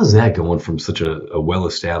over. How was that going from such a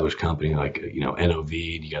well-established company like NOV?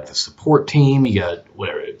 You got the support team, you got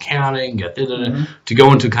accounting, you got to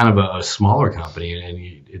go into kind of a smaller company,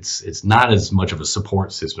 and it's not as much of a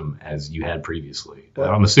support system as you had previously. Well,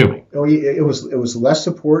 I'm assuming. Oh, it was less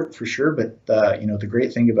support for sure, but the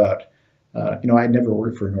great thing about I'd never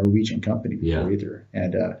worked for a Norwegian company before either,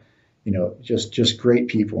 and just great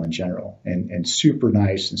people in general, and super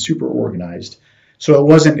nice and super organized. So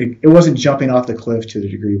it wasn't jumping off the cliff to the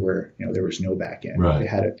degree where there was no back end. Right.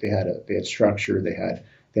 They had structure, they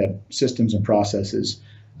had systems and processes.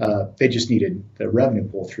 They just needed the revenue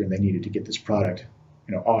pull through, and they needed to get this product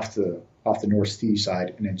off the North Sea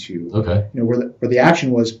side and into where the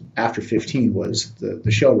action was after 15 was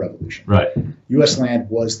the shale revolution. Right. U.S. land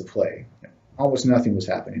was the play. Almost nothing was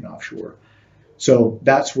happening offshore. So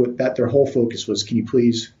that's that their whole focus was. Can you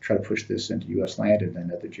please try to push this into U.S. land and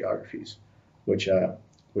then other geographies, which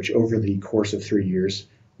over the course of 3 years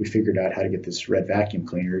we figured out how to get this red vacuum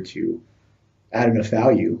cleaner to add enough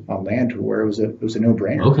value on land to where it was a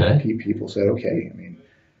no-brainer. Okay. People said, okay. I mean,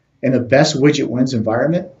 in the best widget wins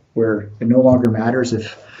environment where it no longer matters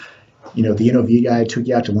if the NOV guy took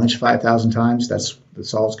you out to lunch 5,000 times. That's the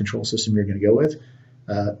solids control system you're going to go with.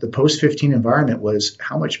 The post-15 environment was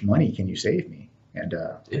how much money can you save me? And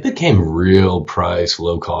it became real price,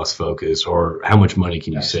 low cost focus, or how much money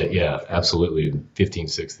can you save? Yeah, absolutely. 15,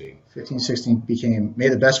 16. 15, 16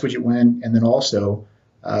 made the best widget win, and then also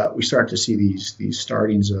we start to see these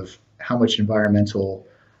startings of how much environmental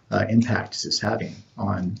impact is this having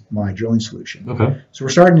on my drilling solution. Okay. So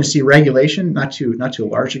we're starting to see regulation, not to a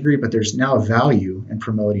large degree, but there's now a value in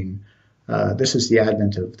promoting. This is the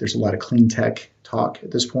advent of, there's a lot of clean tech talk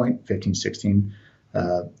at this point, 15, 16.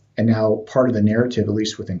 And now part of the narrative, at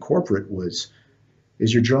least within corporate,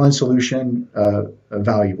 is your drilling solution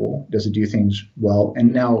valuable? Does it do things well?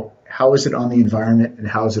 And now how is it on the environment, and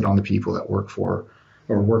how is it on the people that work for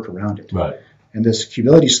or work around it? Right. And this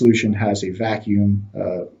Qbility solution has a vacuum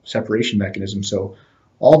separation mechanism. So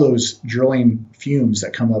all those drilling fumes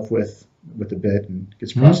that come up with the bit and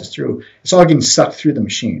gets processed through, it's all getting sucked through the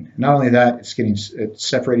machine. Not only that, it's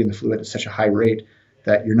separating the fluid at such a high rate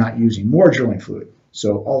that you're not using more drilling fluid.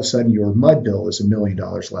 So all of a sudden your mud bill is $1 million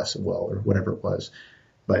less of well, or whatever it was.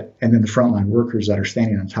 And then the frontline workers that are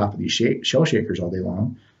standing on top of these shell shakers all day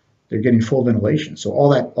long, they're getting full ventilation. So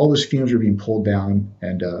all those fumes are being pulled down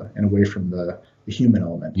and away from the human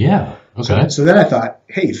element. Yeah. Okay. So then I thought,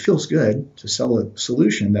 hey, it feels good to sell a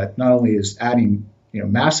solution that not only is adding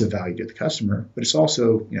massive value to the customer, but it's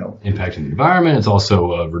also, impacting the environment. It's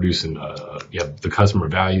also reducing the customer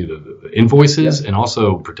value, the invoices, and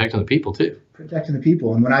also protecting the people too. Protecting the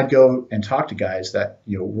people. And when I'd go and talk to guys that,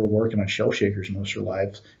 were working on shell shakers most of their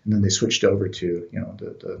lives, and then they switched over to,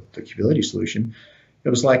 the Qbility solution, it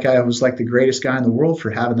was like I was like the greatest guy in the world for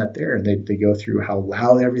having that there. And they go through how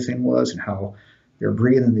loud everything was and how they're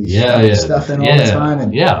breathing these stuff in all the time.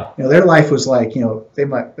 And, their life was like, they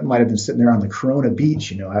might have been sitting there on the Corona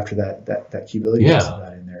beach, after that Qbility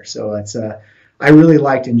got in there. So it's, I really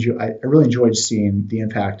enjoyed seeing the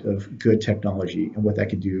impact of good technology and what that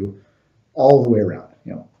could do all the way around,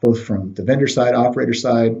 both from the vendor side, operator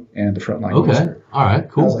side, and the frontline user. All right,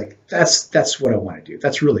 cool. I was like, that's what I want to do.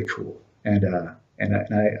 That's really cool. And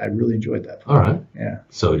I really enjoyed that. All right. Yeah.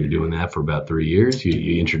 So you're doing that for about 3 years.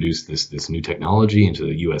 You introduced this new technology into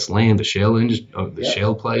the U.S. land, the shale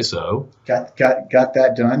shale play. So got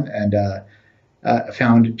that done, and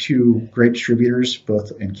found 2 great distributors,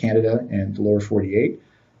 both in Canada and the lower 48,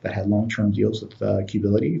 that had long-term deals with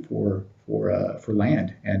Qbility for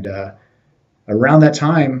land. And around that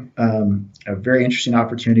time, a very interesting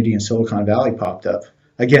opportunity in Silicon Valley popped up.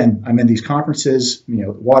 Again, I'm in these conferences.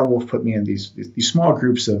 Waterwolf put me in these small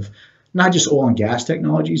groups of not just oil and gas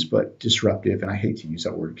technologies, but disruptive. And I hate to use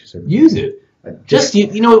that word because use it.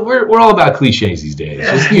 We're all about cliches these days.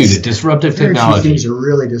 Just use it. Disruptive technology. Things are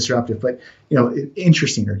really disruptive, but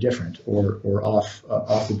interesting or different or off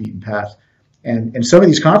the beaten path. And some of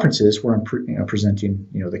these conferences where I'm presenting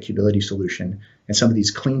the Qbility solution, and some of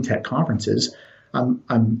these clean tech conferences,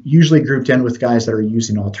 I'm usually grouped in with guys that are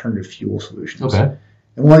using alternative fuel solutions. Okay.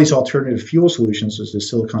 And one of these alternative fuel solutions was the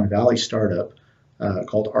Silicon Valley startup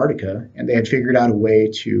called Arctica, and they had figured out a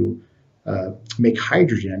way to make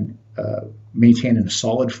hydrogen maintained in a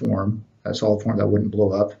solid form that wouldn't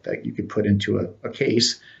blow up, that you could put into a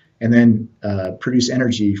case, and then produce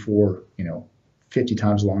energy for 50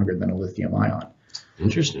 times longer than a lithium ion.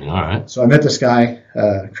 Interesting. All right. So I met this guy,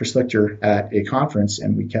 Chris Lichter, at a conference,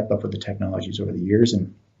 and we kept up with the technologies over the years.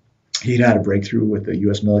 And he'd had a breakthrough with the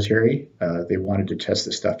U.S. military. They wanted to test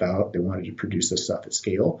this stuff out. They wanted to produce this stuff at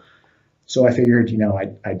scale. So I figured,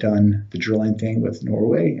 I'd done the drilling thing with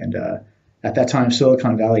Norway. And at that time,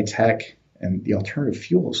 Silicon Valley tech and the alternative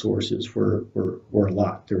fuel sources were a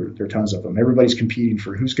lot. There are tons of them. Everybody's competing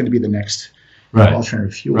for who's going to be the next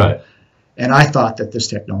alternative fuel. Right. And I thought that this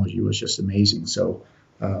technology was just amazing. So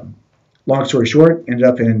long story short, ended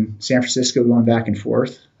up in San Francisco going back and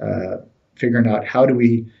forth, figuring out how do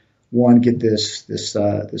we, one, get this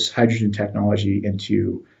hydrogen technology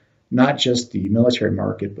into not just the military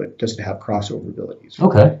market, but does it have crossover abilities?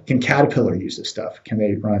 Okay. Can Caterpillar use this stuff? Can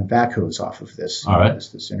they run backhoes off of this,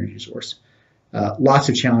 this energy source? Lots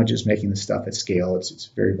of challenges making this stuff at scale. It's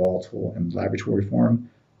very volatile in laboratory form.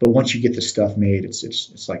 But once you get the stuff made,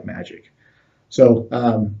 it's like magic.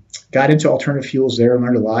 So got into alternative fuels there,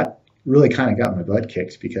 learned a lot, really kind of got my butt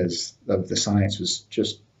kicked because of the science was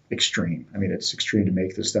just extreme. I mean, it's extreme to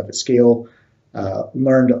make this stuff at scale.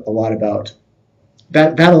 Learned a lot about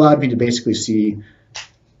that. That allowed me to basically see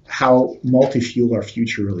how multi-fuel our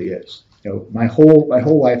future really is. My whole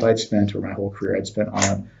life I'd spent, or my whole career I'd spent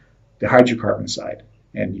on the hydrocarbon side.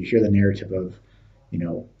 And you hear the narrative of,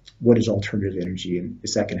 what is alternative energy, and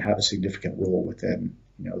is that going to have a significant role within,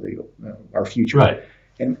 our future? Right.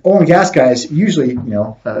 And oil and gas guys usually,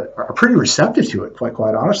 are pretty receptive to it.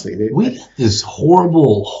 Quite honestly, we have this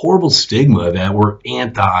horrible stigma that we're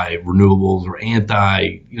anti-renewables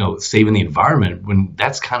or saving the environment, when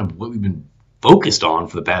that's kind of what we've been focused on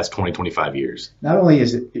for the past 20-25 years. Not only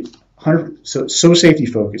is it 100 so safety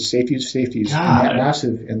focused, safety is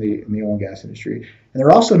massive in the oil and gas industry, and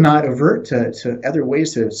they're also not avert to other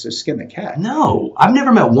ways to skin the cat. No, I've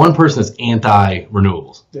never met one person that's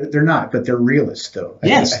anti-renewables. They're not, but they're realists though.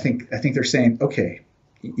 Yes. I think they're saying, okay,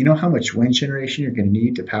 you know how much wind generation you're going to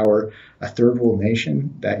need to power a third world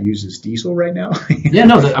nation that uses diesel right now? Yeah,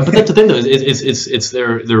 no, but that's the thing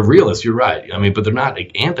though. They're realists. You're right. I mean, but they're not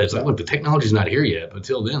anti. It's like, look, the technology's not here yet, but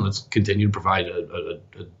until then, let's continue to provide a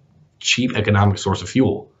cheap economic source of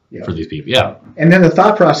fuel for these people. Yeah. And then the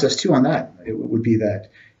thought process too on that, it would be that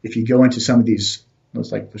if you go into some of these, let's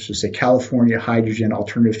just say California hydrogen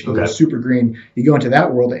alternative fuel, super green, you go into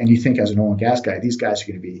that world and you think as an oil and gas guy, these guys are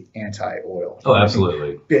going to be anti-oil. Oh,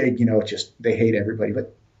 absolutely. Big, just they hate everybody,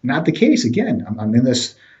 but not the case. Again, I'm in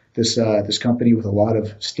this company with a lot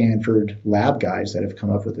of Stanford lab guys that have come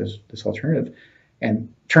up with this alternative,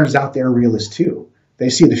 and turns out they're realists too. They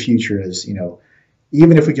see the future as,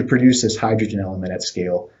 even if we could produce this hydrogen element at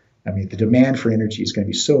scale, I mean, the demand for energy is going to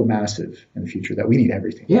be so massive in the future that we need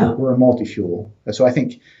everything. Yeah. We're a multi-fuel. So I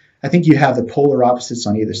think I think you have the polar opposites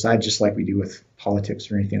on either side, just like we do with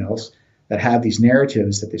politics or anything else, that have these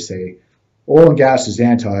narratives that they say oil and gas is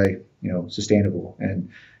sustainable, and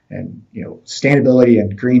sustainability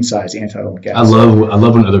and green side is anti-oil and gas. I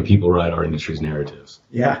love when other people write our industry's narratives.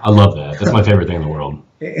 Yeah, I love that. That's my favorite thing in the world.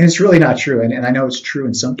 And it's really not true, and I know it's true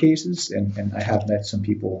in some cases, and I have met some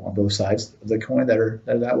people on both sides of the coin that are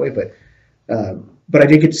that way, but I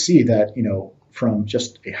did get to see that, from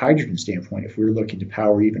just a hydrogen standpoint, if we were looking to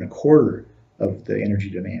power even a quarter of the energy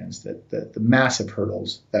demands, that the massive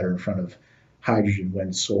hurdles that are in front of hydrogen,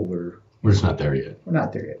 wind, solar. We're just not there yet. We're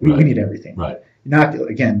not there yet. We need everything. Right.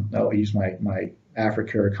 Again, I'll use my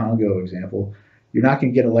Africa or Congo example. You're not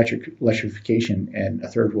going to get electrification in a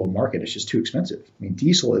third world market. It's just too expensive. I mean,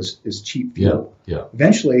 diesel is cheap fuel. Yeah.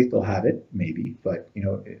 Eventually they'll have it, maybe, but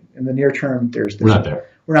in the near term, there's we're not there.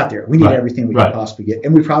 We're not there. We need everything we can possibly get,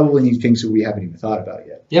 and we probably need things that we haven't even thought about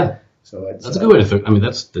yet. Yeah. So that's a good way to think. I mean,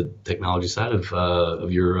 that's the technology side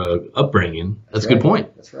of your upbringing. That's a good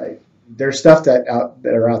point. That's right. There's stuff that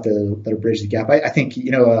are out there that'll bridge the gap. I think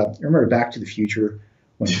remember Back to the Future.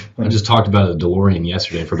 I just talked about a DeLorean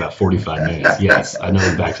yesterday for about 45 minutes. Yes, I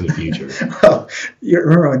know Back to the Future. Well, you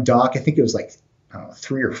remember when Doc, I think it was like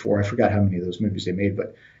 3 or 4, I forgot how many of those movies they made,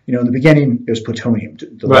 but in the beginning it was plutonium.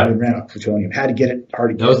 DeLorean ran out of plutonium. Had to get it, hard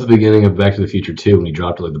to get. That was the beginning of Back to the Future 2 when he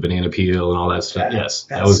dropped like the banana peel and all that stuff. Yes,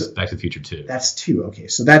 that was Back to the Future 2. That's 2. Okay,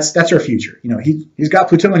 so that's our future. He's got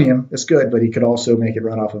plutonium. That's good, but he could also make it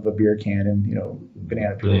run off of a beer can and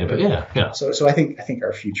banana peel. Yeah. So I think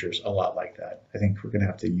our future's a lot like that. I think we're going to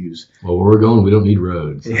have to use. Well, where we're going, we don't need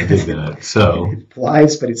roads. I dig that. So it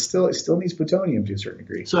applies, but it still needs plutonium to a certain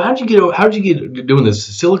degree. So how'd you get doing this?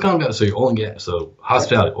 Silicon Valley. So oil and gas. So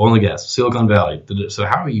hospitality, oil and gas, Silicon Valley. So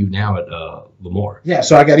how are you now at Lamor? Yeah.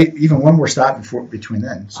 So I got even one more stop between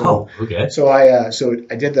then. So, okay. So I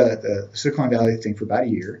did the Silicon Valley thing for about a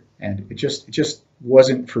year, and it just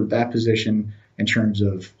wasn't for that position in terms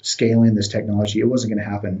of scaling this technology. It wasn't going to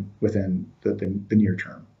happen within the near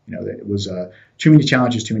term. It was too many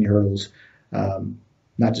challenges, too many hurdles.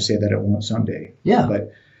 Not to say that it won't someday. Yeah.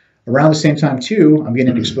 But around the same time too, I'm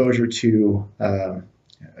getting exposure to.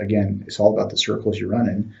 Again, it's all about the circles you're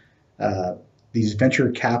running. These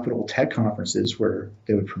venture capital tech conferences where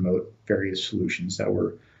they would promote various solutions that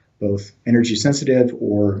were both energy sensitive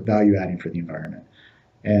or value adding for the environment.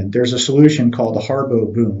 And there's a solution called the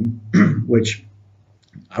Harbo boom, which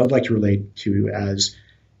I would like to relate to as,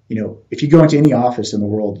 if you go into any office in the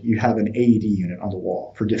world, you have an AED unit on the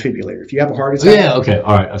wall for defibrillator. If you have a heart attack, yeah, okay,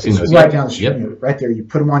 all right, I've seen those. Right down the street, right there. You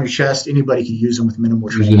put them on your chest. Anybody can use them with minimal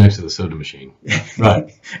training. Usually next to the soda machine.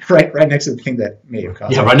 Right. right next to the thing that may have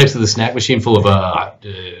caused. Yeah, right next to the snack machine full of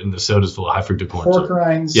and the soda's full of high fructose corn. Pork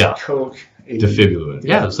rinds, Coke. Defibrillator.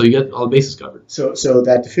 Yeah, so you get all the bases covered. So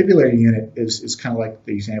that defibrillator unit is kind of like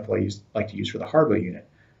the example I like to use for the Harbo unit.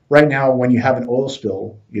 Right now, when you have an oil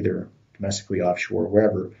spill, either domestically, offshore,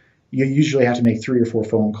 wherever, you usually have to make 3 or 4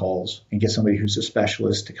 phone calls and get somebody who's a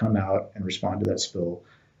specialist to come out and respond to that spill.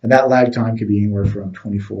 And that lag time could be anywhere from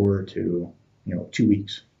 24 to 2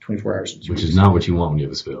 weeks, 24 hours. Which is not what you want when you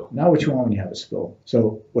have a spill. Not what you want when you have a spill.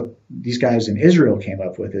 So what these guys in Israel came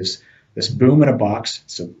up with is this boom in a box.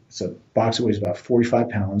 It's a box that weighs about 45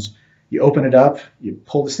 pounds. You open it up, you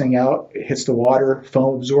pull this thing out, it hits the water,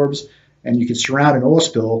 foam absorbs, and you can surround an oil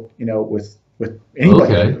spill, with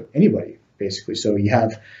anybody basically. So you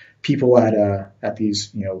have people at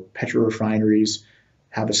these petro refineries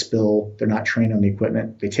have a spill. They're not trained on the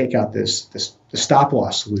equipment. They take out the stop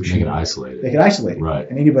loss solution. They can isolate it. They can isolate it, right?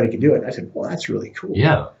 And anybody can do it. I said, well, that's really cool.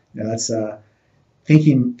 Yeah. That's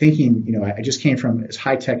thinking. I just came from as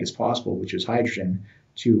high tech as possible, which is hydrogen,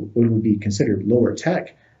 to what would be considered lower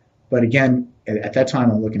tech. But again, at that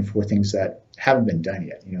time, I'm looking for things that haven't been done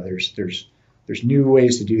yet. There's new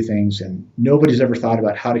ways to do things, and nobody's ever thought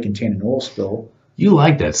about how to contain an oil spill. You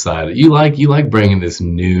like that side. You like bringing this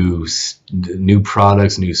new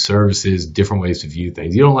products, new services, different ways to view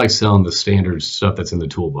things. You don't like selling the standard stuff that's in the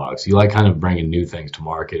toolbox. You like kind of bringing new things to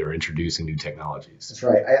market or introducing new technologies. That's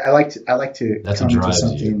right. I like to come into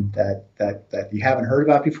something that you haven't heard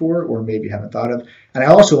about before or maybe haven't thought of. And I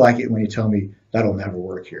also like it when you tell me that'll never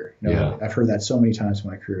work here. I've heard that so many times in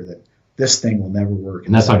my career that this thing will never work.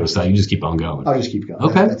 And that's not going to stop. You just keep on going. I'll just keep going.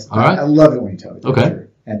 Okay. All right. I love it when you tell me that. Okay. Sure.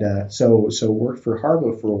 And so worked for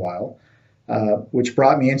Harbo for a while, which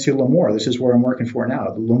brought me into Lamor. This is where I'm working for now.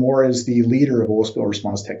 Lamor is the leader of oil spill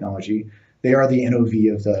response technology. They are the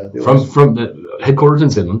NOV of the from the headquarters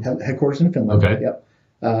in Finland. Headquarters in Finland. Okay. Yep.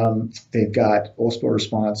 They've got oil spill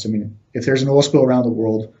response. I mean, if there's an oil spill around the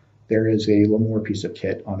world, there is a Lamor piece of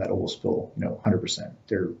kit on that oil spill. 100%.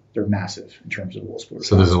 They're massive in terms of oil spill response.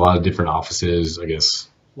 So there's a lot of different offices, I guess.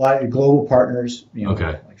 A lot of global partners,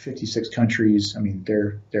 Okay. like 56 countries. I mean,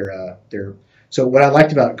 they're so what I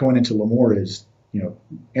liked about going into Lamor is,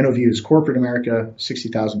 NOV is corporate America,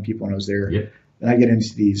 60,000 people when I was there. Yep. And I get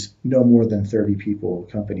into these no more than 30 people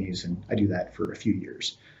companies, and I do that for a few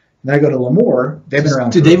years. And then I go to Lamor. They've been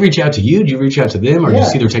around. Did they reach out to you? Did you reach out to them, or did you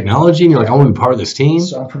see their technology and you're like, I want to be part of this team?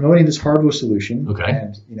 So I'm promoting this Harbo solution. Okay.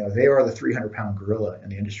 And they are the 300-pound gorilla in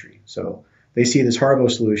the industry. So they see this Harbo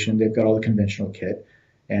solution. They've got all the conventional kit,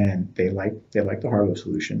 and they like the Harbo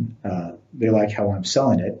solution. They like how I'm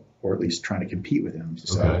selling it, or at least trying to compete with them to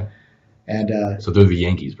sell it. And so they're the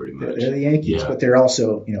Yankees, pretty much. They're the Yankees, but they're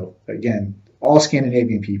also, again, all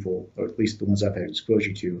Scandinavian people, or at least the ones I've had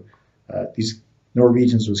exposure to. These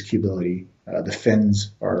Norwegians was Q-Ability. The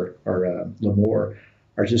Finns are Lamor,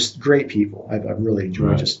 are just great people. I've really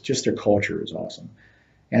enjoyed just their culture is awesome.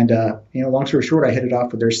 And long story short, I hit it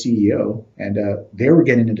off with their CEO, and they were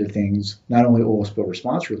getting into things not only oil spill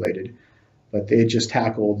response related, but they had just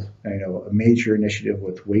tackled a major initiative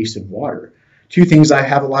with waste and water. Two things I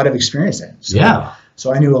have a lot of experience in.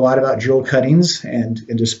 So I knew a lot about drill cuttings and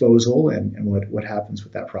disposal and what happens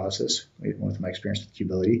with that process with my experience with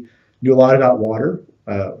Q-Ability. Knew a lot about water,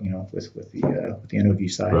 with the NOV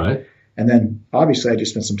side. Right. And then obviously I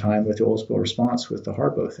just spent some time with the oil spill response with the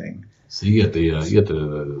Harbo thing. So you get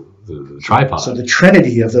the tripod. So the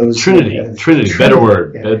trinity of those. Trinity. Better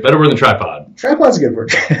word. Yeah. Better word than tripod. Tripod's a good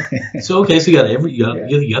word. So okay, so you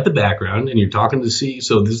got the background, and you're talking to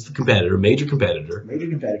So this is the competitor, major competitor.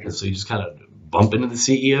 And so you just kind of bump into the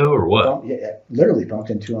CEO or what? Literally bumped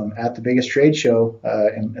into him at the biggest trade show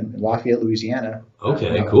in Lafayette, Louisiana.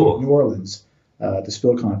 Okay, cool. New Orleans, the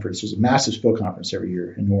Spill Conference. There's a massive Spill Conference every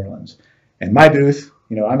year in New Orleans. And my booth,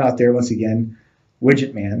 I'm out there once again,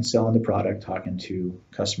 widget man, selling the product, talking to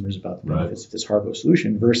customers about the benefits of this Harbo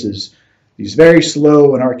solution versus these very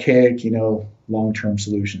slow and archaic, long-term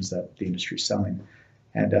solutions that the industry is selling.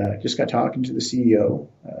 And just got talking to the CEO,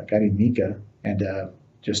 a guy named Mika, and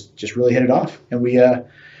just really hit it off. And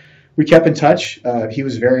we kept in touch. He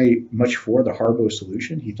was very much for the Harbo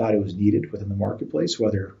solution. He thought it was needed within the marketplace,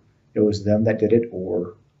 whether it was them that did it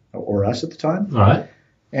or us at the time. All right.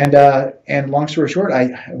 And long story short,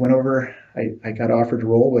 I went over. I got offered to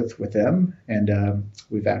roll with them, and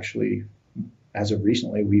we've actually, as of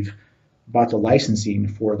recently, we've bought the licensing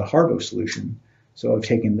for the Harbo solution. So I've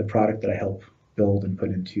taken the product that I helped build and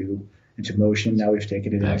put into motion. Now we've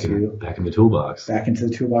taken it back in the toolbox. Back into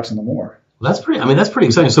the toolbox and the more. Well, that's pretty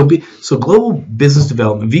exciting. So global business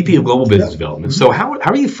development, VP of global business development. So how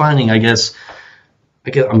are you finding? I guess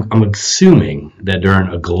I'm assuming that during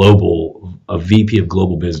a VP of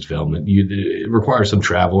global business development, it requires some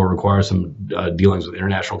travel, or requires some dealings with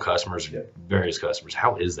international customers, various customers.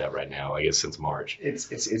 How is that right now? I guess since March. It's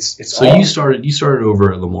so you started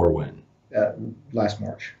over at Lamor when? Last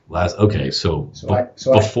March. So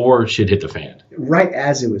before shit hit the fan. Right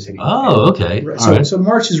as it was hitting. Oh, okay. So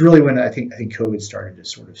March is really when I think COVID started to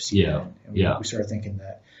sort of see. And we started thinking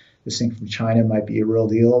that this thing from China might be a real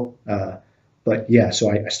deal.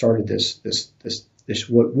 So I started this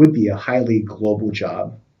what would be a highly global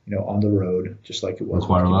job, on the road, just like it was.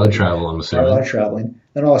 Require a lot of travel, I'm assuming. A lot of traveling.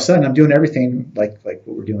 Then all of a sudden, I'm doing everything like what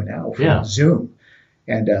we're doing now from Zoom,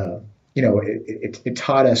 and it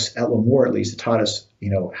taught us at Lamor, at least, it taught us,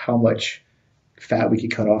 how much fat we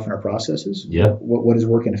could cut off in our processes. Yeah. What is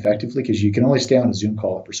working effectively, because you can only stay on a Zoom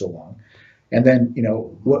call for so long. And then,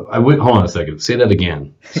 hold on a second. Say that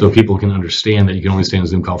again, so people can understand that you can only stay on a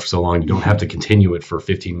Zoom call for so long. You don't have to continue it for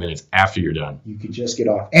 15 minutes after you're done. You could just get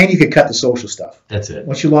off, and you could cut the social stuff. That's it.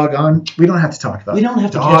 Once you log on, we don't have to talk about. We don't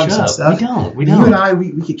have to catch up. Stuff. We don't. You and I,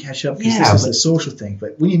 we could catch up because this is a social thing.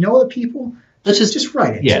 But when you know other people, let's just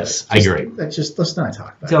write it. Yes, I agree. Let's not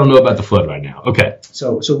talk about it. Tell them about the flood right now. Okay.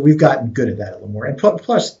 So we've gotten good at that a little more. And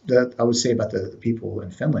plus, I would say about the people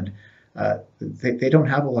in Finland, they don't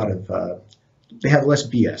have a lot of. They have less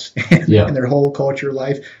BS in their whole culture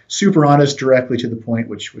life. Super honest, directly to the point,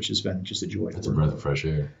 which has been just a joy. That's a breath of fresh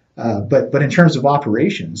air. But in terms of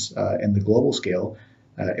operations and the global scale,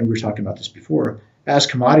 and we were talking about this before, as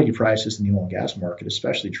commodity prices in the oil and gas market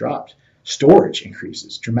especially dropped, storage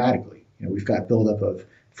increases dramatically. We've got buildup of,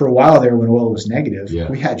 for a while there when oil was negative,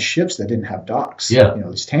 we had ships that didn't have docks.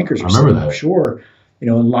 These tankers were sitting offshore,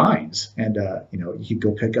 in lines, and you could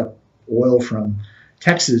go pick up oil from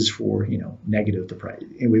Texas for negative the price.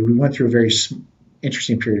 Anyway, we went through a very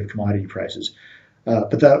interesting period of commodity prices,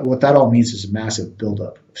 but what that all means is a massive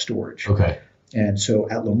buildup of storage. Okay. And so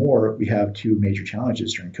at Lamor, we have two major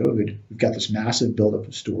challenges during COVID. We've got this massive buildup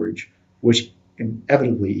of storage, which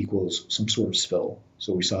inevitably equals some sort of spill.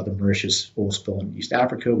 So we saw the Mauritius oil spill in East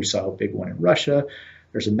Africa. We saw a big one in Russia.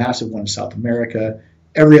 There's a massive one in South America.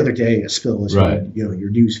 every other day a spill is right. in, your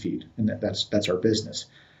news feed, and that's our business.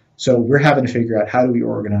 So we're having to figure out how do we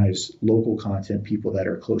organize local content, people that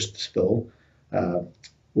are close to the spill,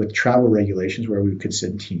 with travel regulations where we could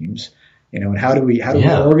send teams, and how do we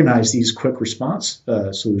organize these quick response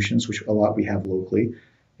solutions, which a lot we have locally,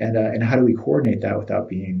 and how do we coordinate that without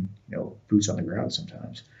being boots on the ground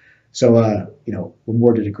sometimes. So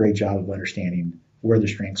Lamor did a great job of understanding where the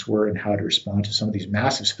strengths were and how to respond to some of these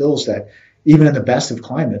massive spills that even in the best of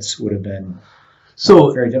climates would have been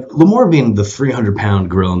very difficult. Lamor being the 300-pound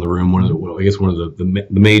gorilla in the room, one of the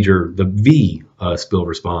major spill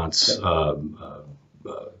response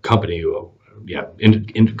company,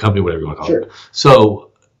 company, whatever you want to call it.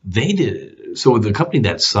 So with a company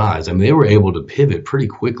that size, I mean, they were able to pivot pretty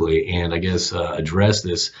quickly and I guess address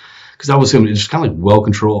this. Because I would assume it's just kind of like well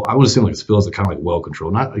controlled. I would assume like spills are kind of like well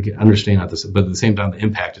controlled. Not like, understand not this, but at the same time the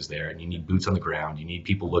impact is there, and you need boots on the ground. You need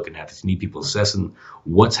people looking at this. You need people assessing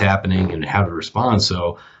what's happening and how to respond.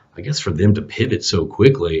 So I guess for them to pivot so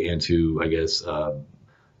quickly and to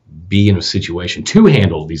be in a situation to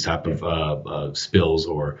handle these type of spills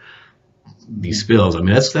or these spills. I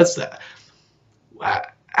mean that's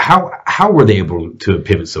How were they able to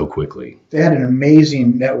pivot so quickly? They had an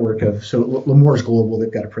amazing network of, so Lamor's global,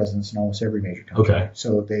 they've got a presence in almost every major country. Okay.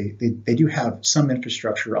 So they do have some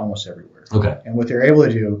infrastructure almost everywhere. Okay. And what they're able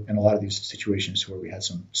to do in a lot of these situations where we had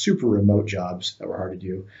some super remote jobs that were hard to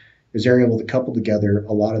do is they're able to couple together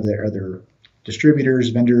a lot of their other distributors,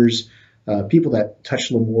 vendors, people that touch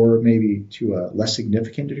Lamor maybe to a less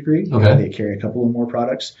significant degree. Okay. They carry a couple of more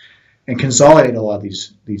products. And consolidate a lot of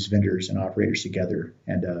these vendors and operators together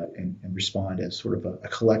and respond as sort of a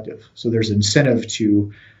collective. So there's an incentive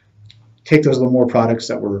to take those Lamor products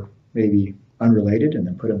that were maybe unrelated and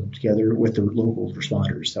then put them together with the local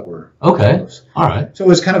responders that were close. All right. So it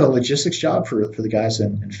was kind of a logistics job for the guys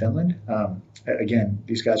in Finland. Again,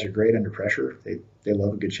 these guys are great under pressure. They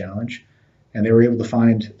love a good challenge, and they were able to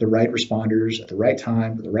find the right responders at the right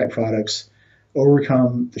time with the right products,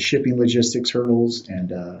 overcome the shipping logistics hurdles,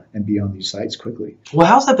 and be on these sites quickly. Well,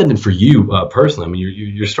 how's that been for you personally? I mean,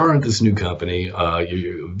 you're starting this new company.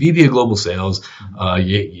 You're VP of Global Sales.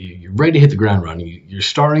 You're ready to hit the ground running. You're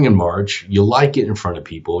starting in March. You like getting in front of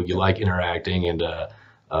people. You like interacting, and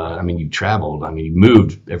I mean, you've traveled. I mean, you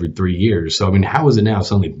moved every 3 years. So I mean, how is it now?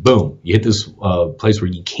 Suddenly, boom, you hit this place where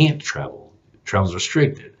you can't travel. Travel's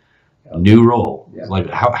restricted. New role. Yeah. Like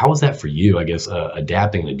how was that for you? I guess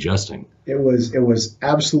adapting and adjusting. It was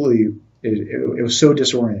absolutely. It was so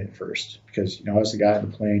disoriented at first because I was the guy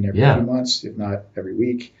on the plane every few months, if not every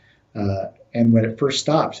week. And when it first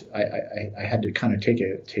stopped, I had to kind of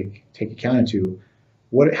take account into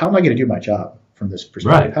how am I going to do my job from this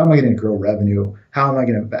perspective? Right. How am I going to grow revenue? How am I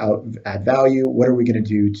going to add value? What are we going to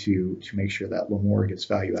do to make sure that Lamor gets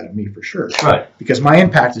value out of me for sure? Right. Because my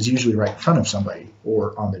impact is usually right in front of somebody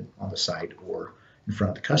or on the site or in front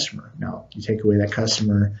of the customer. Now you take away that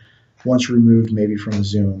customer once removed maybe from the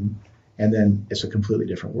Zoom, and then it's a completely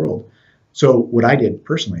different world. So what I did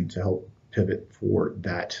personally to help pivot for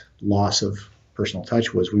that loss of personal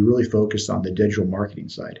touch was we really focused on the digital marketing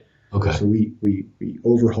side. Okay. So we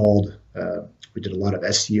overhauled. We did a lot of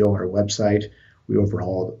SEO on our website. We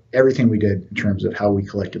overhauled everything we did in terms of how we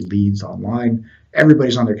collected leads online.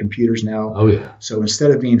 Everybody's on their computers now. Oh yeah. So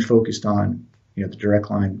instead of being focused on the direct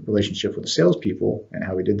line relationship with the salespeople and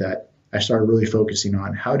how we did that, I started really focusing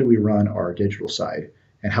on how do we run our digital side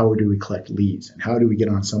and how do we collect leads and how do we get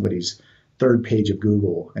on somebody's third page of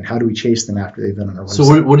Google and how do we chase them after they've been on our website.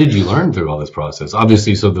 So what did you learn through all this process?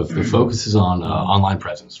 Obviously, so the focus is on online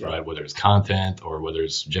presence, right? Whether it's content or whether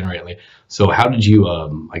it's generating. So how did you,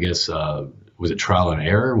 was it trial and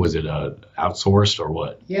error? Was it outsourced or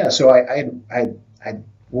what? Yeah, so I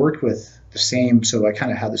worked with the same, so I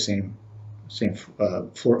kind of had the same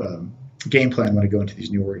game plan when I go into these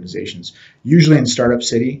new organizations. Usually in Startup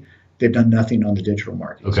City, they've done nothing on the digital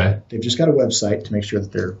marketing. Okay. They've just got a website to make sure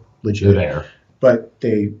that they're legit. They're there. But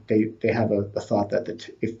they have a thought that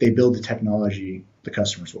if they build the technology, the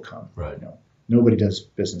customers will come. Right. Nobody does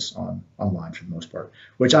business online for the most part,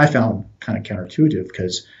 which I found kind of counterintuitive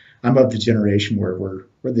because I'm of the generation where we're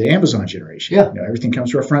the Amazon generation. Yeah. Everything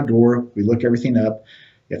comes to our front door. We look everything up.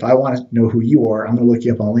 If I want to know who you are, I'm going to look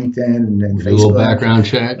you up on LinkedIn and Facebook. A little background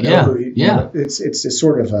check. Yeah. It's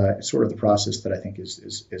sort of the process that I think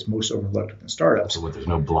is most overlooked within startups. So there's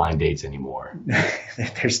no blind dates anymore.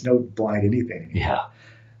 There's no blind anything anymore.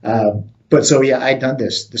 Yeah. But so I'd done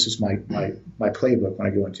this. This is my playbook when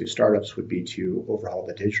I go into startups would be to overhaul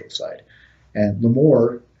the digital side. And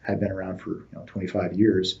Lamor had been around for 25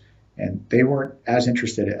 years. And they weren't as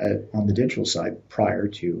interested on the digital side prior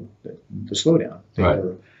to the slowdown.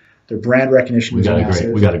 Their brand recognition we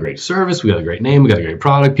got a great service, we got a great name, we got a great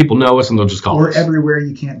product. People know us, and they'll just call us. We're everywhere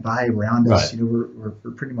you can't buy around us. Right. You know,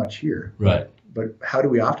 we're pretty much here. Right. But how do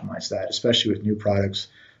we optimize that, especially with new products?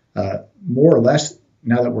 More or less,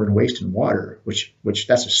 now that we're in waste and water, which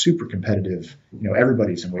that's a super competitive. You know,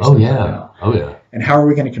 everybody's in waste and water now. Oh yeah. And how are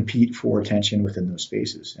we going to compete for attention within those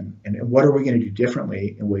spaces? And what are we going to do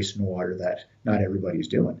differently in waste and water that not everybody's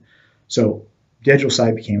doing? So digital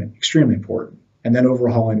side became extremely important. And then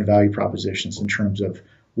overhauling the value propositions in terms of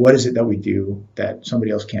what is it that we do that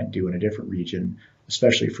somebody else can't do in a different region,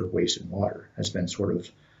 especially for waste and water, has been sort of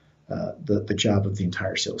the job of the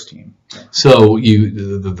entire sales team. So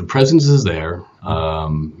the presence is there,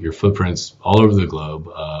 your footprint's all over the globe.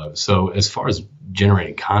 So as far as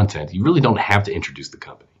generating content, you really don't have to introduce the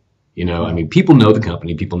company. You know, I mean, people know the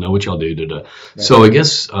company, people know what y'all do. Right. So I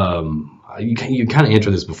guess you kind of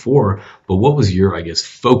answered this before, but what was your, I guess,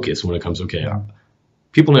 focus when it comes? Okay,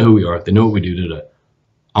 people know who we are, they know what we do.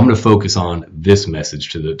 I'm going to focus on this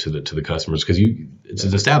message to the customers because it's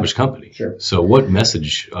an established company. Sure. So what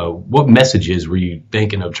messages were you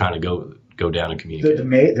thinking of trying to go down and communicate?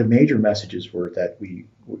 The major messages were that we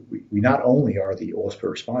not only are the oil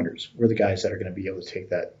spill responders, we're the guys that are going to be able to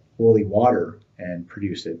take that oily water and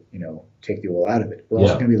produce it, you know, take the oil out of it. We're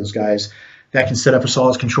also going to be those guys that can set up a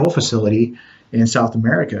solids control facility in South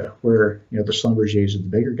America where, you know, the Schlumbergers and the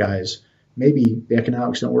bigger guys, maybe the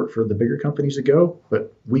economics don't work for the bigger companies to go,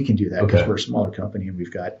 but we can do that because we're a smaller company and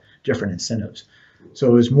we've got different incentives. So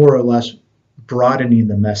it was more or less broadening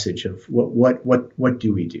the message of what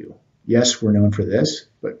do we do? Yes, we're known for this,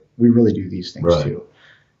 but we really do these things too.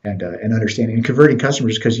 And understanding and converting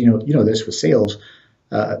customers, because you know this with sales,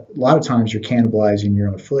 a lot of times you're cannibalizing your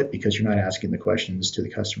own foot because you're not asking the questions to the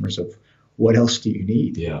customers of what else do you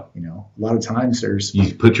need? Yeah. You know, a lot of times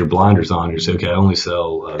you put your blinders on. You say, okay, I only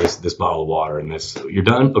sell this bottle of water, and this. You're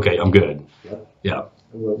done. Okay, I'm good. Yep. Yeah.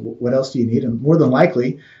 What else do you need? And more than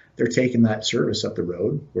likely, they're taking that service up the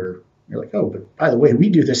road where you're like, oh, but by the way, we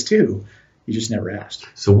do this too. You just never asked.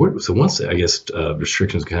 So once I guess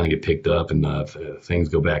restrictions kind of get picked up and things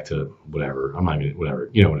go back to whatever, I'm not even whatever,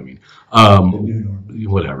 you know what I mean?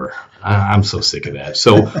 Whatever. I'm so sick of that.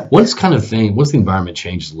 So once the environment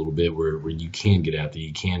changes a little bit where you can get out there,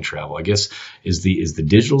 you can travel, I guess is the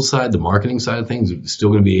digital side, the marketing side of things still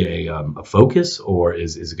going to be a focus, or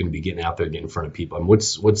is it going to be getting out there, getting in front of people? I mean,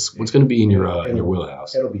 what's going to be in your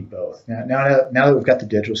wheelhouse? It'll be both. Now that we've got the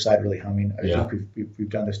digital side really humming, I think we've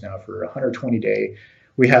done this now for 120 day.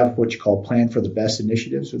 We have what you call plan for the best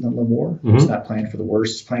initiatives within Lamor. Mm-hmm. It's not plan for the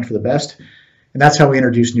worst, it's plan for the best. And that's how we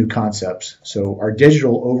introduce new concepts. So our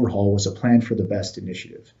digital overhaul was a plan for the best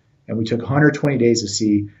initiative. And we took 120 days to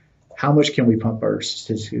see how much can we pump our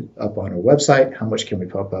statistics up on our website, how much can we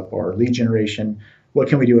pump up our lead generation, what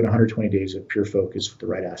can we do in 120 days of pure focus with the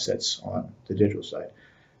right assets on the digital side.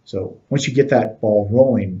 So once you get that ball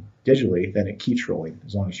rolling digitally, then it keeps rolling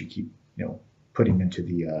as long as you keep, putting into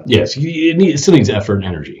the yes, it still needs effort and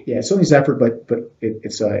energy. Yeah, it still needs effort, but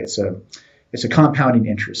it's a compounding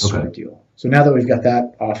interest sort of deal. So now that we've got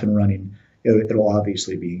that off and running, it'll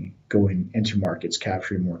obviously be going into markets,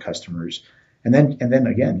 capturing more customers, and then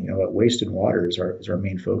again, waste and water is our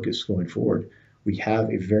main focus going forward. We have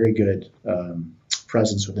a very good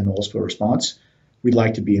presence within oil spill response. We'd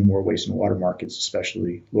like to be in more waste and water markets,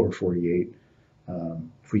 especially lower 48.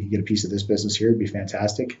 If we could get a piece of this business here, it'd be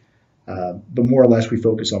fantastic. But more or less, we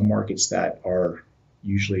focus on markets that are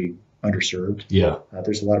usually underserved. Yeah.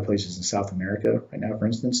 There's a lot of places in South America right now, for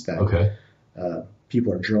instance, that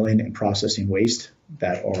people are drilling and processing waste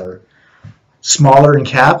that are smaller in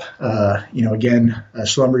cap. Again,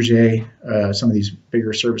 Schlumberger, some of these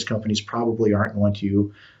bigger service companies probably aren't going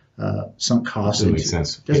to sunk costs. Doesn't make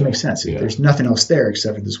sense. Doesn't make sense. Yeah. There's nothing else there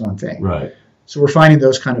except for this one thing. Right. So we're finding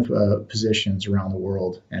those kind of positions around the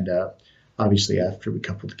world, and obviously, after we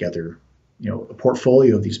couple together, a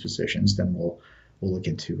portfolio of these positions, then we'll look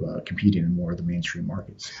into competing in more of the mainstream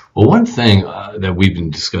markets. Well, one thing that we've been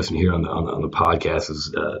discussing here on the podcast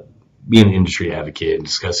is being an industry advocate and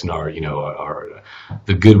discussing our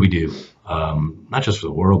the good we do, not just for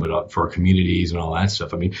the world, but for our communities and all that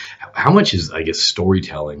stuff. I mean, how much is, I guess,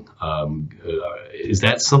 storytelling? Is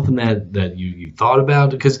that something that you thought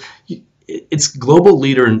about? Because it's global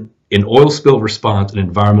leader in oil spill response and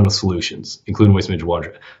environmental solutions, including waste management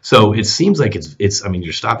water. So it seems like it's. I mean,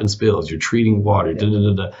 you're stopping spills, you're treating water.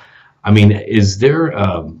 Yeah. I mean, is there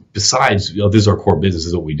besides this is our core business,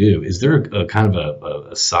 is what we do? Is there a kind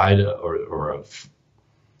of a side or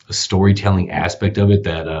a storytelling aspect of it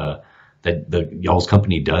that y'all's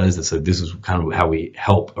company does. That's this is kind of how we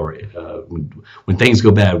help, or when things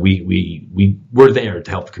go bad, we're there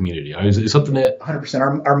to help the community. Is it something that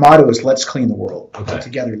 100%? Our motto is let's clean the world. Okay.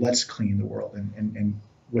 Together, let's clean the world. And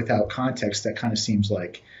without context, that kind of seems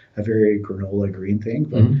like a very granola green thing.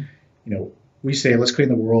 But we say let's clean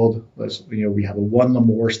the world. We have a one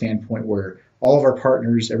Lamor standpoint where all of our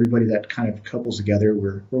partners, everybody that kind of couples together,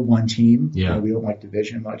 we're one team. Yeah. We don't like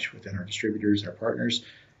division much within our distributors and our partners.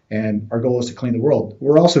 And our goal is to clean the world.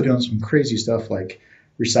 We're also doing some crazy stuff like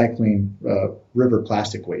recycling river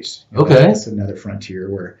plastic waste. Okay. That's another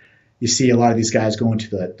frontier where you see a lot of these guys going to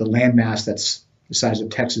the landmass that's the size of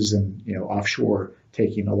Texas and offshore,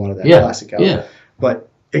 taking a lot of that plastic out. Yeah. But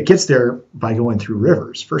it gets there by going through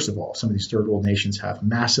rivers. First of all, some of these third world nations have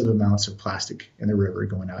massive amounts of plastic in the river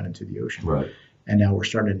going out into the ocean. Right. And now we're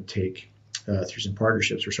starting to take, through some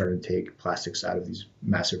partnerships, we're starting to take plastics out of these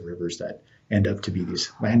massive rivers that end up to be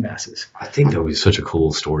these land masses. I think that would be such a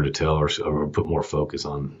cool story to tell, or put more focus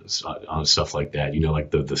on stuff like that.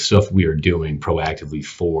 Like the stuff we are doing proactively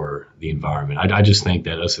for the environment. I just think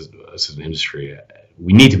that us as an industry,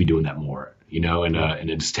 we need to be doing that more.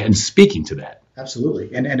 And speaking to that.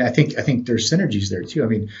 Absolutely, and I think there's synergies there too. I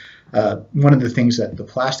mean, one of the things that the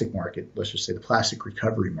plastic market, let's just say the plastic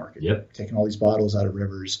recovery market, taking all these bottles out of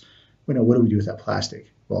rivers, what do we do with that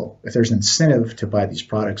plastic? Well, if there's an incentive to buy these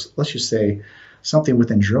products, let's just say something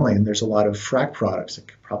within drilling, there's a lot of frac products that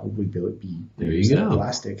could probably be there you go.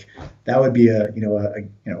 Plastic. That would be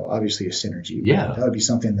obviously a synergy. Yeah, that would be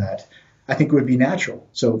something that I think would be natural.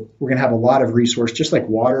 So we're going to have a lot of resource, just like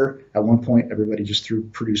water. At one point, everybody just threw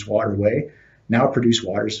produced water away. Now produced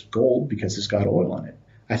water is gold because it's got oil in it.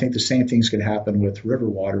 I think the same thing's going to happen with river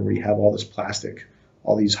water, where you have all this plastic,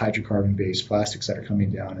 all these hydrocarbon-based plastics that are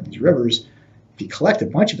coming down in these rivers. If you collect a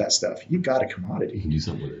bunch of that stuff, you've got a commodity. You can do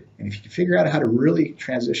something with it. And if you can figure out how to really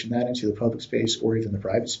transition that into the public space or even the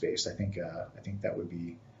private space, I think that would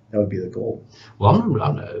be the goal. Well,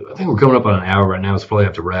 I think we're coming up on an hour right now, so probably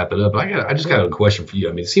have to wrap it up. But I just got a question for you.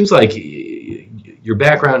 I mean, it seems like your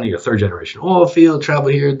background, you're third generation oil field, travel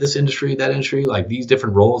here, this industry, that industry, like these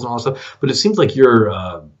different roles and all that stuff. But it seems like you're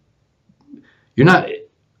not.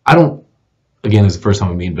 I don't. Again, it's the first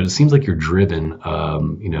time I mean, but it seems like you're driven.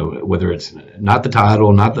 Whether it's not the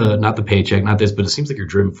title, not the paycheck, not this, but it seems like you're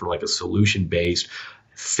driven for like a solution based,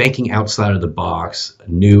 thinking outside of the box,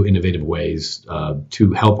 new innovative ways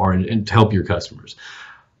to help your customers.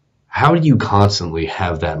 How do you constantly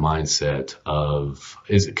have that mindset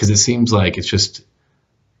because it seems like it's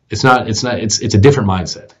a different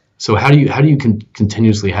mindset. So how do you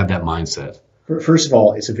continuously have that mindset? First of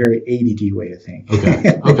all, it's a very ADD way to think.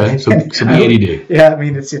 Okay. So be ADD. Yeah, I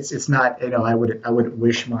mean it's not. I wouldn't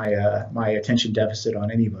wish my attention deficit on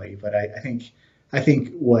anybody, but I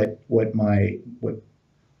think what my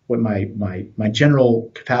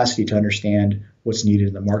general capacity to understand what's needed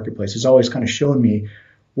in the marketplace has always kind of shown me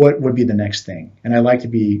what would be the next thing. And I like to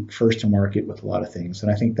be first to market with a lot of things. And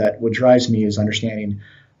I think that what drives me is understanding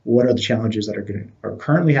what are the challenges that are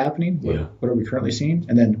currently happening. What are we currently seeing?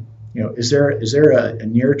 And then, is there a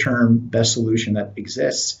near-term best solution that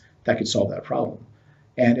exists that could solve that problem?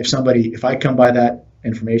 And if I come by that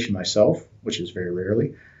information myself, which is very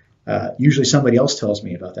rarely, usually somebody else tells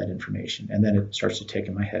me about that information, and then it starts to take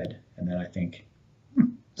in my head, and then I think.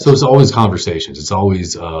 So it's always conversations. It's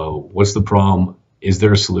always what's the problem? Is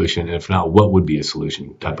there a solution? And if not, what would be a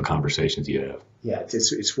solution type of conversations you have? Yeah,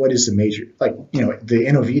 it's what is the major,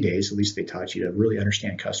 the NOV days, at least they taught you to really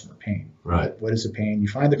understand customer pain. Right. What is the pain? You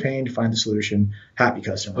find the pain, you find the solution, happy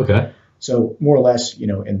customer. Okay. So more or less,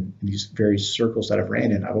 in these various circles that I've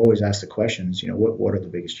ran in, I've always asked the questions, what are the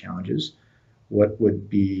biggest challenges? What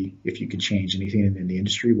would be, if you could change anything in the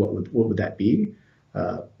industry, what would that be?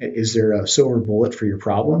 Is there a silver bullet for your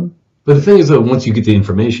problem? But the thing is, though, once you get the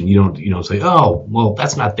information, you don't say, oh, well,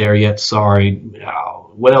 that's not there yet. Sorry.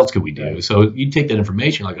 What else could we do? Right. So you take that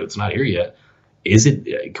information, like it's not here yet. Is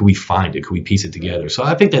it? Could we find it? Could we piece it together? So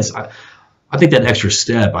I think that extra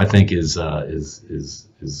step, I think, is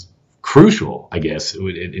crucial, I guess,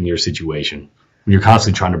 in your situation. You're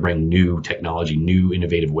constantly trying to bring new technology, new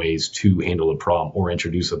innovative ways to handle a problem or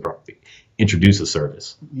introduce a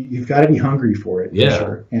service. You've got to be hungry for it. Yeah. For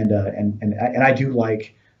sure. And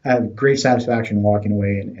I have great satisfaction walking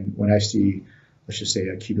away and when I see, let's just say,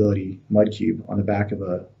 a Cubility mud cube on the back of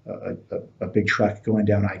a big truck going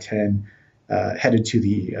down I-10 headed to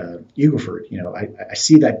the Eagle Ford. I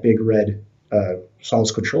see that big red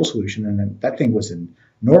solids control solution, and then that thing was in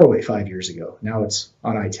Norway 5 years ago. Now it's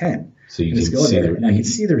on I-10. So you can see and I can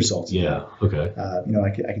see the results. Yeah. Okay. I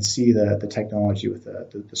can see the technology with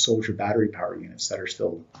the Soldier battery power units that are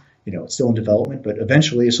still, it's still in development, but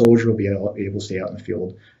eventually a soldier will be able to stay out in the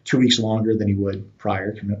field 2 weeks longer than he would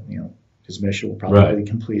prior. His mission will probably be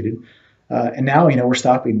completed. And now, we're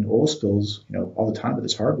stopping oil spills, all the time with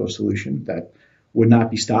this hardware solution that would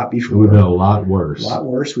not be stopped before. It would have been a lot worse. A lot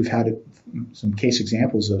worse. We've had some case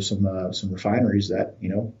examples of some refineries that,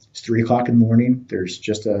 it's 3 o'clock in the morning. There's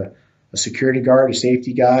just a security guard, a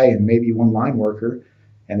safety guy, and maybe one line worker,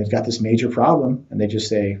 and they've got this major problem, and they just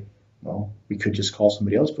say, well, we could just call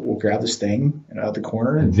somebody else, but we'll grab this thing out the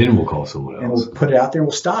corner, and then we'll call someone else, and we'll put it out there, and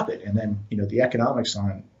we'll stop it. And then, the economics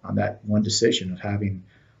on that one decision of having,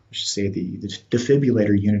 let's just say, the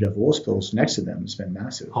defibrillator unit of oil spills next to them has been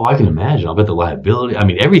massive. Oh, I can imagine. I'll bet the liability,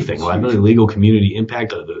 everything, liability, legal, community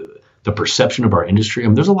impact, the perception of our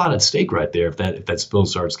industry. There's a lot at stake right there if that spill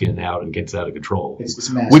starts getting out and gets out of control, it's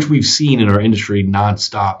massive. Which we've seen in our industry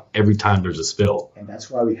nonstop every time there's a spill. And that's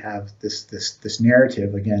why we have this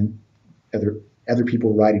narrative, again, other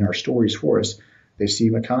people writing our stories for us. They see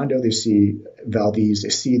Macondo, they see Valdez, they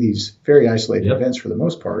see these very isolated events for the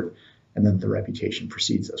most part, and then the reputation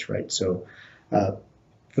precedes us, right? So for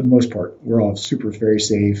the most part, we're all very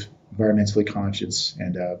safe, environmentally conscious,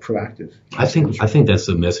 and proactive. I think that's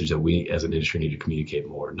the message that we as an industry need to communicate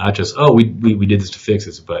more. Not just, we did this to fix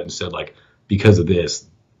this, but instead, like, because of this,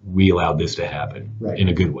 we allowed this to happen in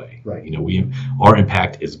a good way. Right. Our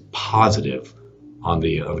impact is positive on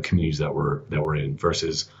the communities that we're in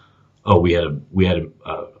versus, we had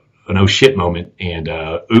an oh shit moment and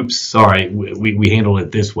oops, sorry, we handled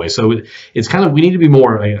it this way. So it's kind of, we need to be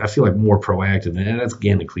more, I feel like, more proactive. And that's,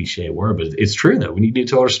 again, a cliche word, but it's true though. We need to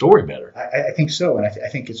tell our story better. I think so, and I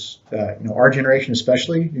think it's our generation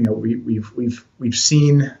especially. We've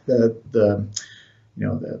seen the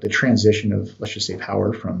transition of, let's just say,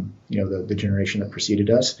 power from the generation that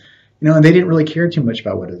preceded us. And they didn't really care too much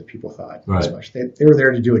about what other people thought as much. They were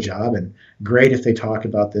there to do a job, and great if they talk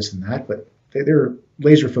about this and that, but they're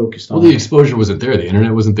laser focused on. Well, the exposure wasn't there. The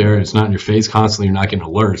internet wasn't there. It's not in your face constantly. You're not getting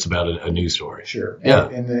alerts about a news story. Sure. Yeah.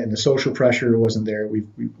 And the social pressure wasn't there.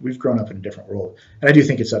 We've grown up in a different world, and I do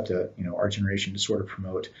think it's up to our generation to sort of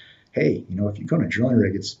promote. Hey, if you go on a drilling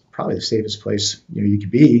rig, it's probably the safest place you could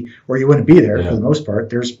be, or you wouldn't be there for the most part.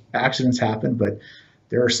 There's accidents happen, but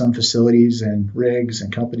there are some facilities and rigs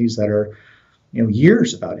and companies that are,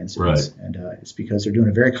 years about incidents, and it's because they're doing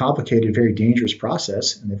a very complicated, very dangerous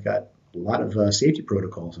process, and they've got a lot of safety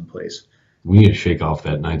protocols in place. We need to shake off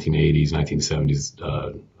that 1980s,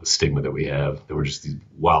 1970s stigma that we have. That we're just these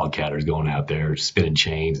wildcatters going out there spinning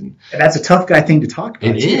chains, and that's a tough guy thing to talk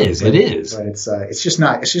about. It is. But it's just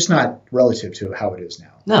not relative to how it is now.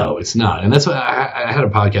 No, it's not. And that's why I had a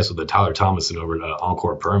podcast with Tyler Thomason over at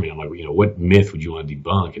Encore Permian. I'm like, what myth would you want to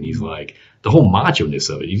debunk? And he's like, the whole macho-ness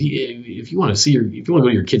of it. If you want to go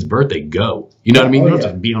to your kid's birthday, go. You know what I mean? You don't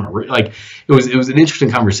have to be on it was an interesting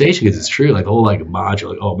conversation because it's true. Like the whole macho,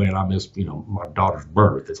 like, oh man, I missed my daughter's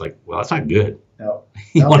birth. It's like, well, that's not good. No,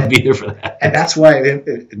 you want to be there for that. And that's why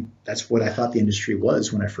that's what I thought the industry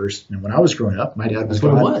was when I was growing up. My dad was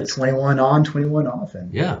 21 on, 21 off,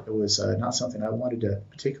 and it was not something I wanted to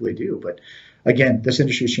particularly do. But again, this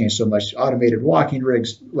industry has changed so much. Automated walking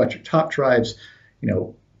rigs, electric top drives,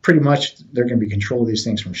 pretty much they're going to be controlling these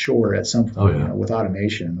things from shore at some point, with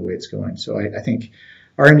automation and the way it's going. So I think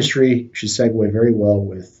our industry should segue very well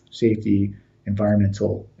with safety,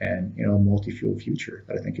 environmental, and a multi-fuel future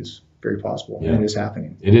that I think is very possible. And it is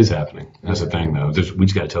happening. It is happening. That's the thing, though. We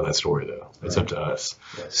just got to tell that story, though. It's up to us.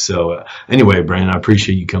 Yes. So anyway, Brandon, I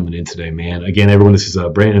appreciate you coming in today, man. Again, everyone, this is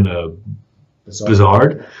Brandon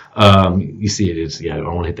Buzarde. You see it is, I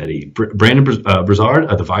don't want to hit that E. Brandon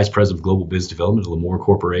Buzarde, the Vice President of Global Business Development at Lamor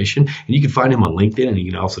Corporation. And you can find him on LinkedIn, and you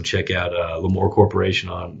can also check out Lamor Corporation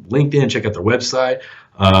on LinkedIn, check out their website.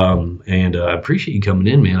 And I appreciate you coming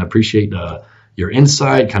in, man. I appreciate your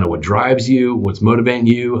insight, kind of what drives you, what's motivating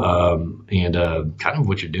you, and kind of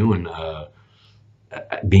what you're doing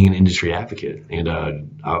being an industry advocate. And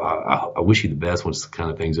I wish you the best once the kind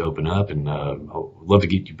of things open up, and I'd love to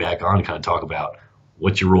get you back on and kind of talk about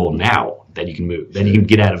what's your role now that you can move, that you can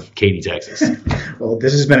get out of Katy, Texas. Well,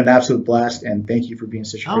 this has been an absolute blast, and thank you for being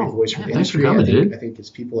such a great voice for the industry. Thanks for coming, I think it's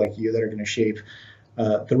people like you that are going to shape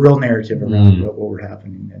the real narrative around what we're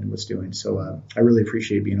happening and what's doing. So I really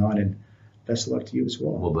appreciate being on, and best of luck to you as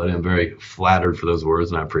well. Well, buddy, I'm very flattered for those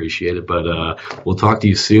words, and I appreciate it. But we'll talk to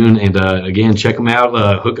you soon. And again, check them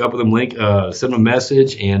out. Hook up with them, link, send them a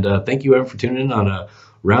message. And thank you, everyone, for tuning in on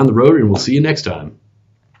Round the Rotary, and we'll see you next time.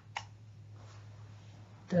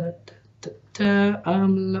 Hold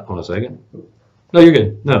on a second. No, you're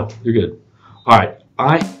good. All right.